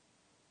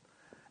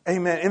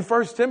 Amen. In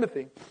 1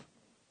 Timothy,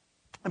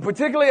 and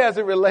particularly as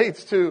it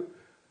relates to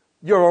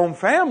your own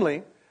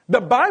family,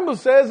 the Bible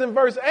says in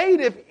verse 8,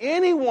 if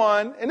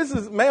anyone, and this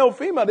is male,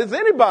 female, this is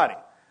anybody,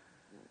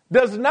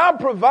 does not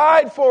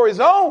provide for his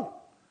own,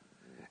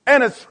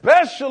 and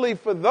especially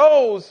for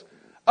those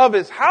of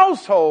his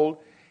household,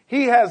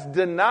 he has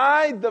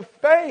denied the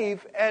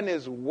faith and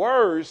is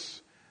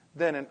worse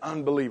than an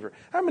unbeliever.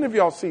 How many of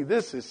y'all see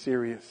this is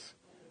serious?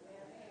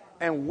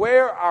 And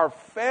where our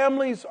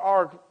families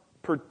are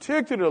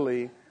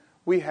particularly,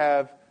 we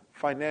have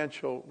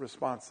financial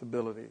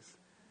responsibilities.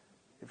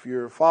 If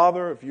you're a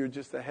father, if you're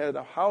just the head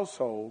of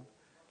household,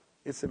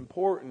 it's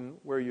important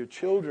where your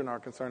children are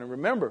concerned. And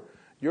remember,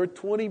 your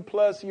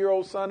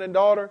 20-plus-year-old son and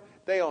daughter,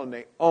 they on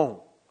their own.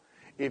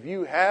 If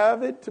you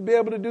have it to be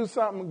able to do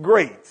something,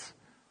 great.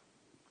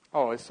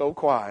 Oh, it's so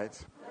quiet.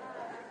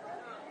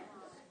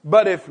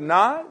 But if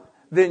not,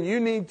 then you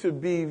need to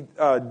be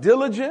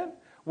diligent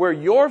where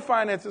your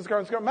finances are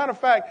concerned. Matter of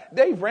fact,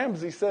 Dave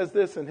Ramsey says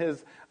this in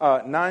his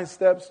 9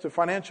 Steps to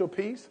Financial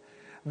Peace,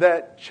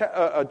 that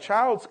a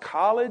child's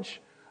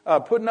college,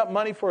 putting up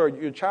money for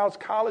your child's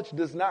college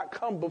does not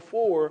come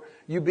before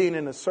you being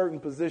in a certain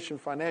position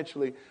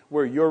financially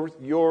where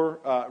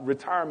your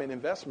retirement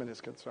investment is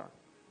concerned.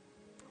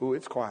 Ooh,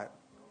 it's quiet.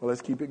 Well,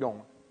 let's keep it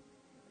going.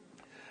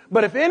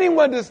 But if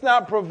anyone does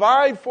not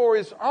provide for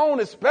his own,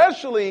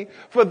 especially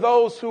for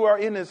those who are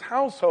in his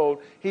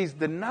household, he's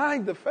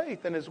denied the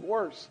faith and is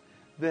worse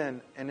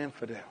than an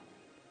infidel.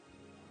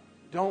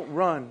 Don't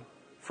run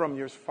from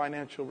your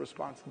financial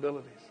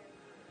responsibilities.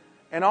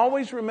 And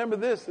always remember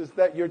this, is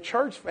that your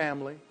church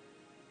family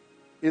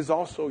is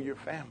also your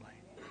family.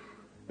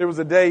 There was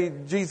a day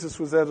Jesus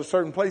was at a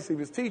certain place he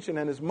was teaching,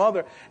 and his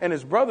mother and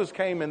his brothers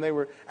came and they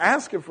were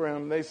asking for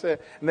him. They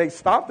said, and they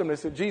stopped him. They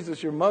said,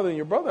 Jesus, your mother and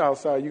your brother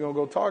outside. You going to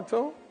go talk to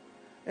them?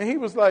 And he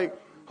was like,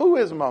 who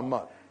is my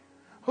mother?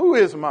 Who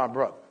is my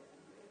brother?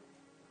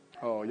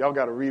 Oh, y'all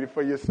got to read it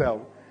for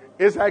yourself.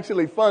 It's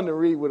actually fun to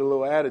read with a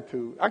little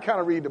attitude. I kind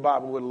of read the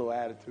Bible with a little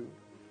attitude.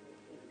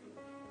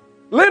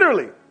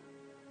 Literally,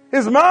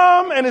 his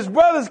mom and his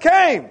brothers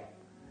came.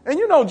 And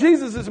you know,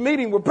 Jesus'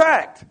 meeting were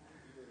packed.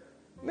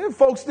 There were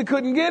folks that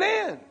couldn't get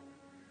in.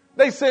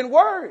 They sent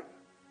word.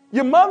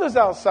 Your mother's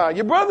outside.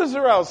 Your brothers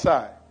are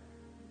outside.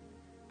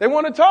 They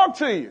want to talk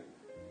to you.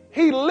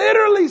 He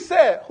literally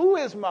said, who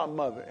is my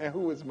mother and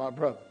who is my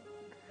brother?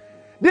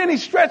 Then he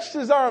stretched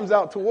his arms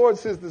out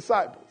towards his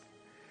disciples.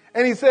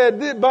 And he said,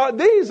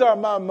 these are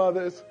my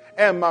mothers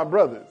and my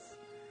brothers.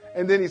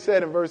 And then he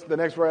said in the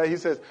next verse, he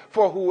says,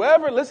 for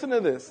whoever, listen to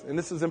this, and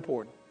this is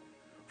important.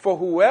 For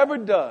whoever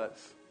does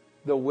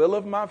the will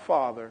of my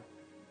Father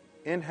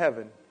in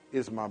heaven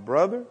is my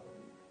brother,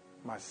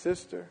 my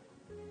sister,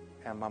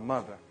 and my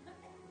mother.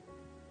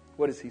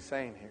 What is he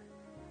saying here?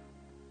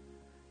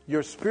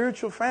 Your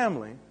spiritual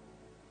family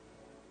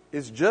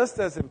is just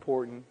as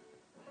important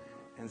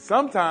and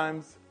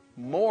sometimes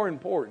more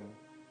important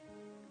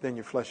than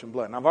your flesh and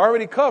blood. And I've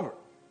already covered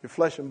your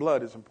flesh and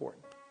blood is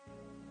important.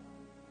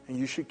 And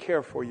you should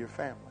care for your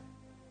family.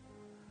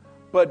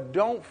 But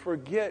don't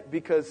forget,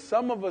 because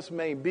some of us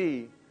may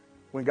be,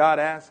 when God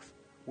asks,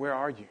 where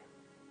are you?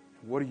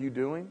 What are you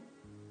doing?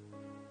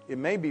 It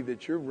may be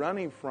that you're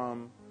running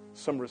from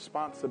some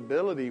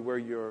responsibility where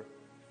your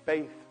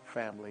faith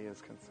family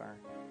is concerned.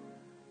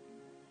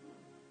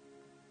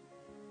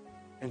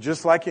 And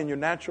just like in your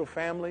natural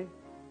family,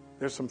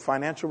 there's some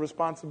financial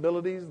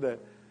responsibilities that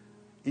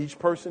each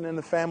person in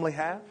the family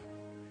have.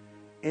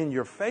 In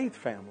your faith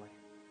family,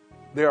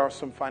 there are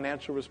some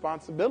financial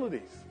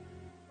responsibilities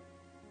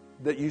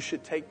that you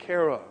should take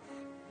care of.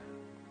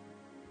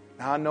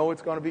 Now, I know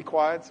it's going to be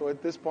quiet, so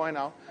at this point,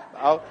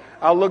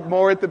 I'll look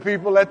more at the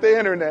people at the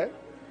internet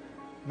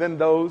than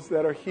those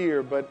that are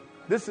here. But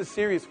this is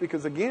serious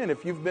because, again,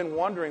 if you've been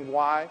wondering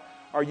why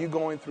are you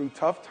going through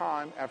tough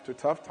time after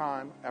tough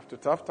time after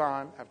tough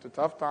time after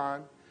tough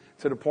time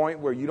to the point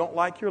where you don't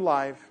like your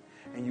life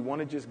and you want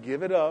to just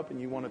give it up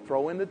and you want to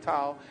throw in the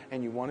towel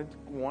and you want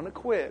to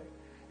quit,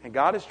 and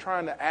God is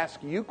trying to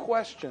ask you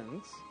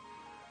questions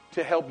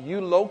to help you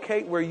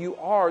locate where you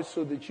are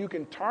so that you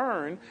can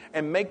turn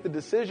and make the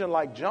decision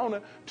like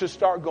Jonah to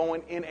start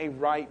going in a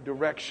right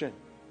direction.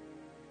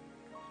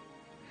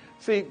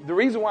 See, the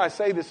reason why I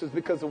say this is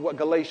because of what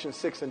Galatians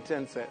 6 and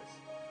 10 says.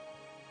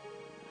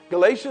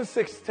 Galatians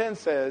 6:10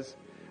 says,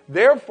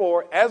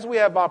 therefore, as we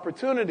have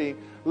opportunity,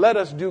 let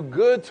us do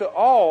good to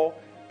all,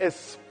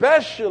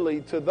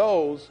 especially to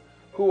those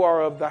who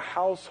are of the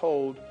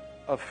household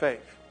of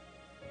faith.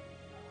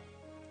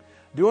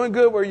 Doing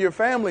good where your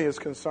family is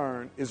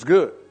concerned is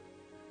good.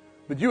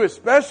 But you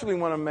especially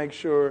want to make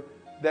sure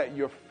that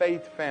your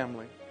faith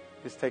family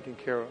is taken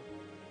care of.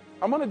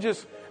 I want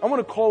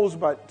to close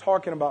by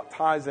talking about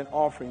tithes and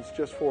offerings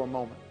just for a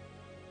moment.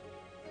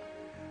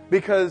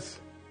 Because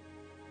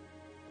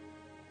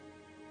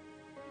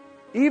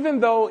even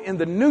though in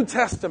the New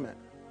Testament,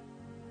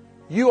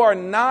 you are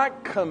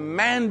not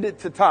commanded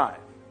to tithe.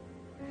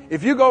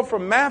 If you go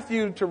from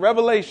Matthew to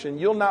Revelation,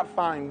 you'll not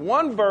find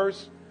one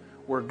verse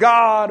where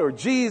God or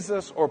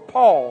Jesus or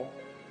Paul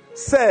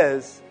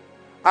says,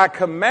 I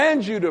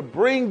command you to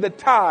bring the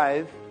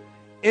tithe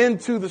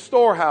into the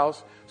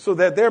storehouse so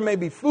that there may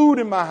be food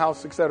in my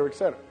house, etc.,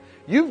 etc.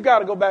 You've got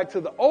to go back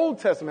to the Old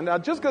Testament. Now,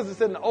 just because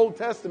it's in the Old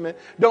Testament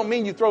don't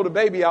mean you throw the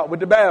baby out with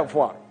the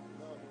bathwater.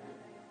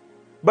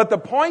 But the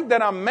point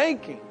that I'm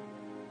making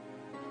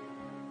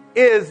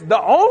is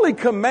the only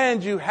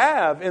command you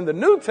have in the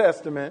New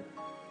Testament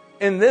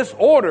in this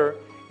order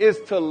is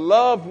to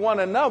love one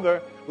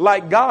another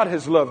like God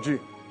has loved you.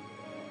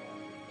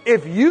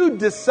 If you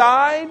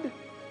decide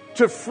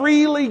to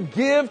freely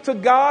give to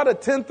God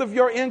 1/10 of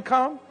your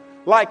income,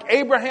 like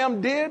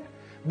Abraham did,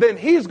 then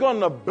He's going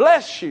to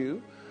bless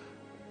you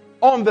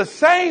on the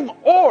same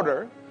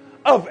order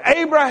of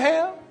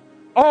Abraham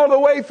all the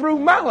way through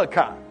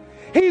Malachi.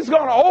 He's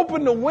going to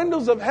open the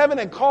windows of heaven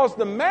and cause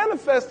to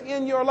manifest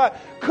in your life.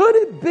 Could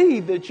it be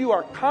that you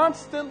are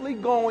constantly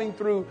going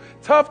through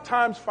tough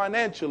times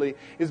financially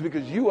is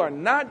because you are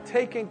not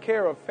taking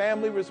care of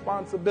family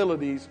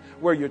responsibilities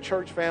where your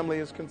church family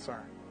is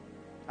concerned?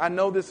 I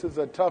know this is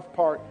a tough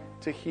part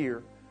to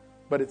hear,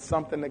 but it's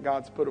something that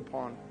God's put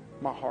upon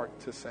my heart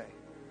to say.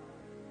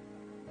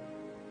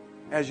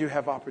 As you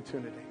have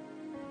opportunity,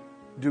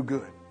 do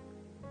good,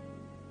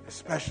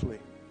 especially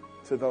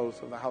to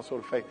those of the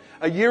household of faith.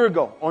 A year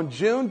ago, on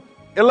June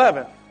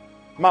 11th,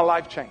 my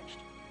life changed.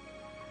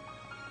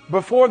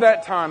 Before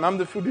that time, I'm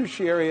the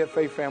fiduciary at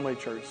Faith Family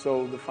Church,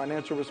 so the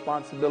financial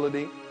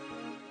responsibility,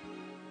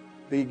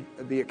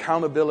 the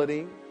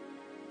accountability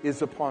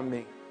is upon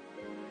me.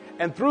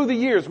 And through the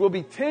years, we'll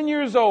be 10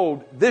 years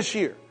old this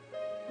year.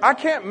 I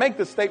can't make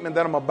the statement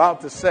that I'm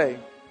about to say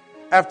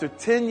after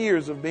 10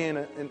 years of being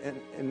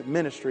in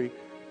ministry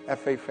at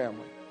Faith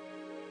Family.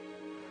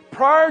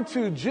 Prior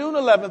to June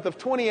 11th of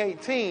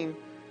 2018,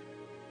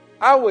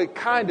 I would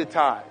kind of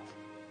tithe.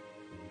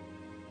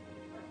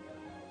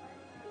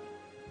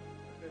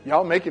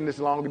 Y'all making this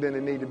longer than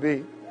it need to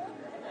be.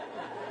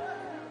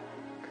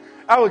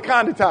 I would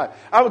kind of tithe.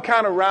 I would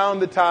kind of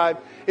round the tithe.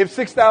 If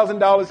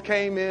 $6,000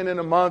 came in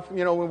a month,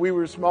 when we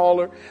were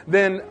smaller,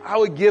 then I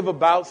would give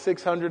about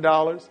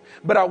 $600.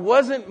 But I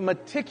wasn't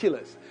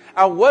meticulous.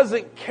 I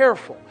wasn't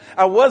careful.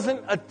 I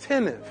wasn't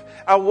attentive.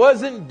 I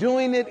wasn't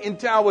doing it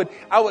until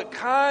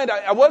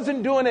I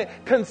wasn't doing it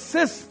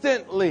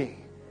consistently.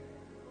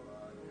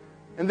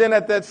 And then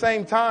at that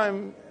same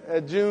time,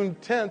 at June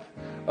 10th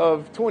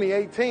of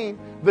 2018,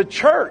 the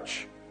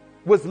church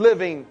was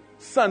living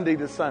Sunday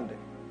to Sunday.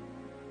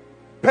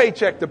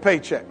 Paycheck to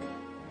paycheck.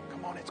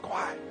 Come on, it's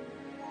quiet.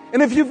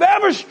 And if you've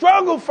ever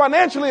struggled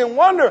financially and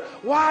wonder,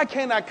 why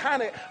can't I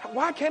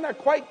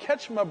quite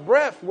catch my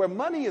breath where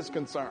money is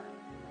concerned?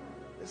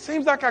 It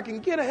seems like I can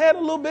get ahead a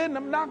little bit and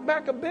I'm knocked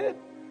back a bit.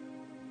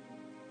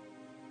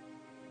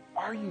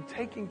 Are you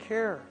taking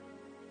care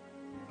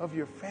of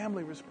your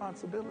family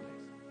responsibilities?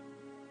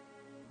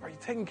 Are you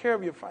taking care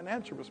of your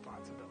financial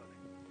responsibility?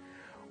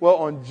 Well,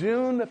 on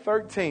June the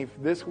 13th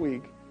this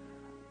week,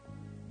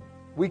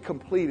 we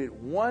completed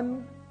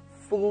 1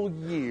 full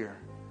year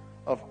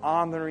of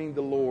honoring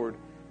the Lord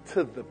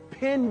to the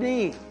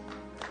penny.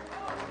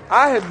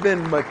 I have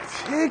been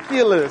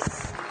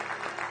meticulous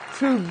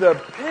to the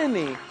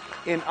penny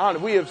in honor.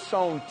 We have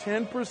sown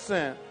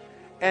 10%,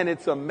 and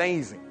it's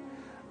amazing.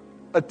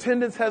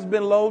 Attendance has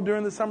been low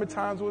during the summer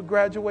times with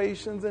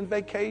graduations and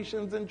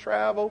vacations and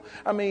travel.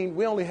 I mean,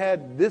 we only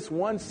had this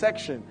one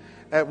section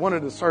at one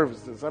of the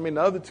services. I mean,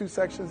 the other two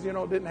sections,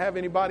 didn't have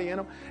anybody in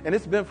them. And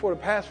it's been for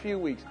the past few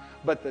weeks.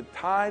 But the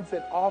tithes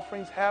and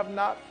offerings have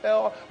not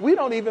fell. We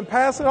don't even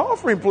pass an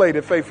offering plate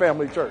at Faith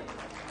Family Church.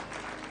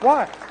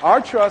 Why?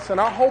 Our trust and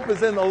our hope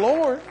is in the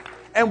Lord.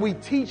 And we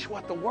teach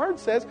what the Word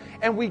says.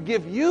 And we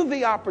give you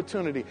the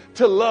opportunity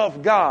to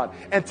love God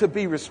and to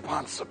be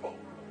responsible.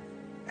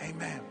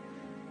 Amen.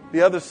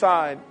 The other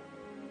side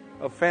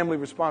of family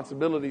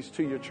responsibilities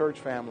to your church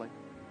family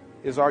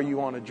is, are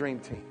you on a dream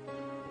team?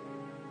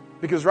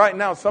 Because right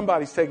now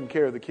somebody's taking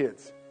care of the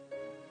kids.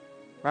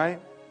 Right?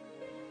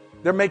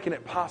 They're making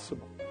it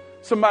possible.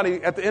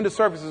 Somebody at the end of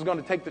service is going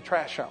to take the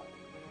trash out.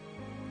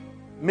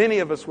 Many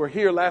of us were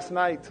here last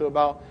night till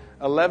about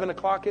 11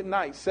 o'clock at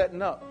night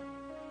setting up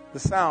the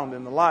sound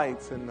and the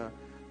lights and the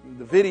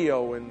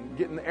video and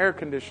getting the air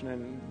conditioning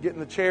and getting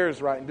the chairs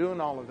right and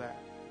doing all of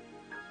that.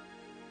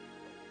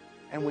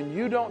 And when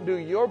you don't do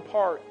your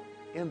part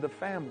in the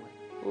family,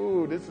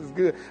 ooh, this is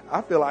good.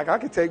 I feel like I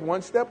could take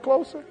one step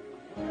closer.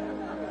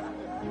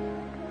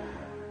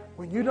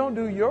 When you don't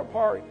do your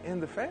part in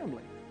the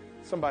family,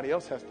 somebody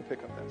else has to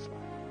pick up that slack.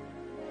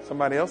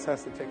 Somebody else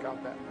has to take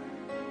out that mat.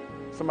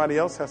 Somebody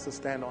else has to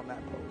stand on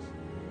that post.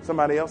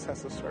 Somebody else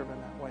has to serve in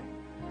that way.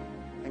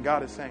 And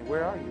God is saying,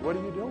 where are you? What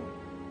are you doing?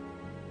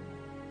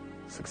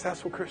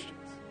 Successful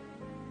Christians.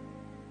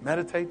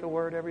 Meditate the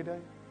Word every day.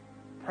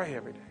 Pray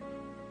every day.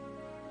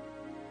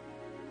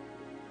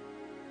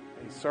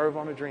 They serve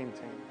on a dream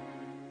team.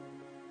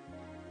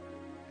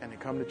 And they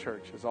come to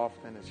church as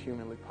often as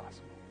humanly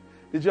possible.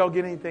 Did y'all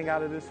get anything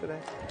out of this today?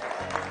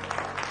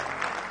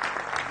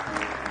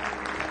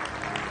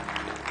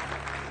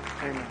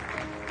 Amen.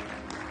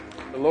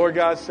 The Lord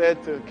God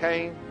said to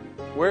Cain,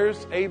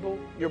 where's Abel,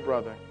 your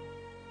brother?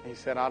 And he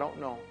said, I don't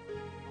know.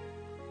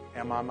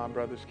 Am I my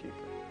brother's keeper?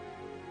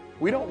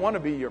 We don't want to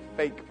be your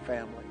fake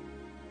family.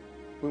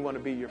 We want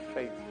to be your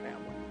faith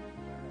family.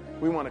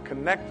 We want to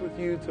connect with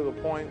you to the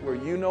point where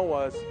you know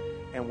us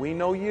and we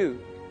know you.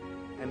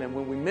 And then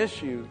when we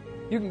miss you,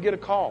 you can get a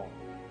call.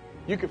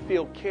 You can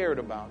feel cared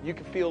about. You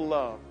can feel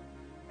loved.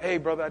 Hey,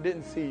 brother, I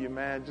didn't see you,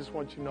 man. Just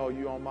want you to know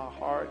you on my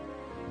heart.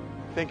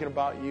 Thinking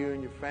about you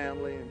and your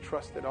family and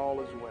trust it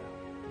all as well.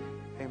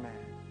 Amen.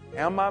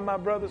 Am I my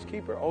brother's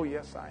keeper? Oh,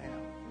 yes, I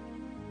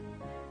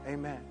am.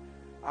 Amen.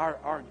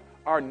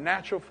 Our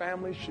natural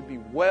family should be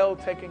well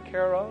taken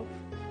care of,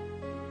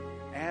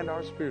 and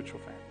our spiritual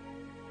family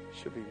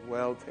should be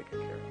well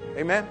taken care of.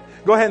 Amen.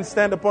 Go ahead and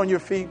stand up on your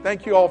feet.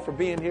 Thank you all for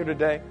being here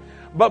today.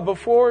 But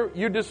before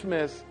you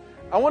dismiss,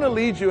 I want to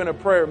lead you in a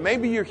prayer.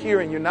 Maybe you're here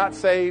and you're not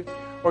saved,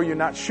 or you're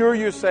not sure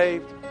you're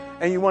saved,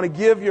 and you want to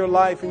give your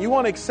life and you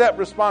want to accept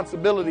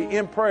responsibility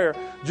in prayer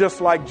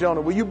just like Jonah.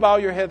 Will you bow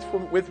your heads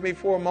with me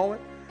for a moment?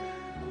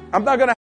 I'm not going to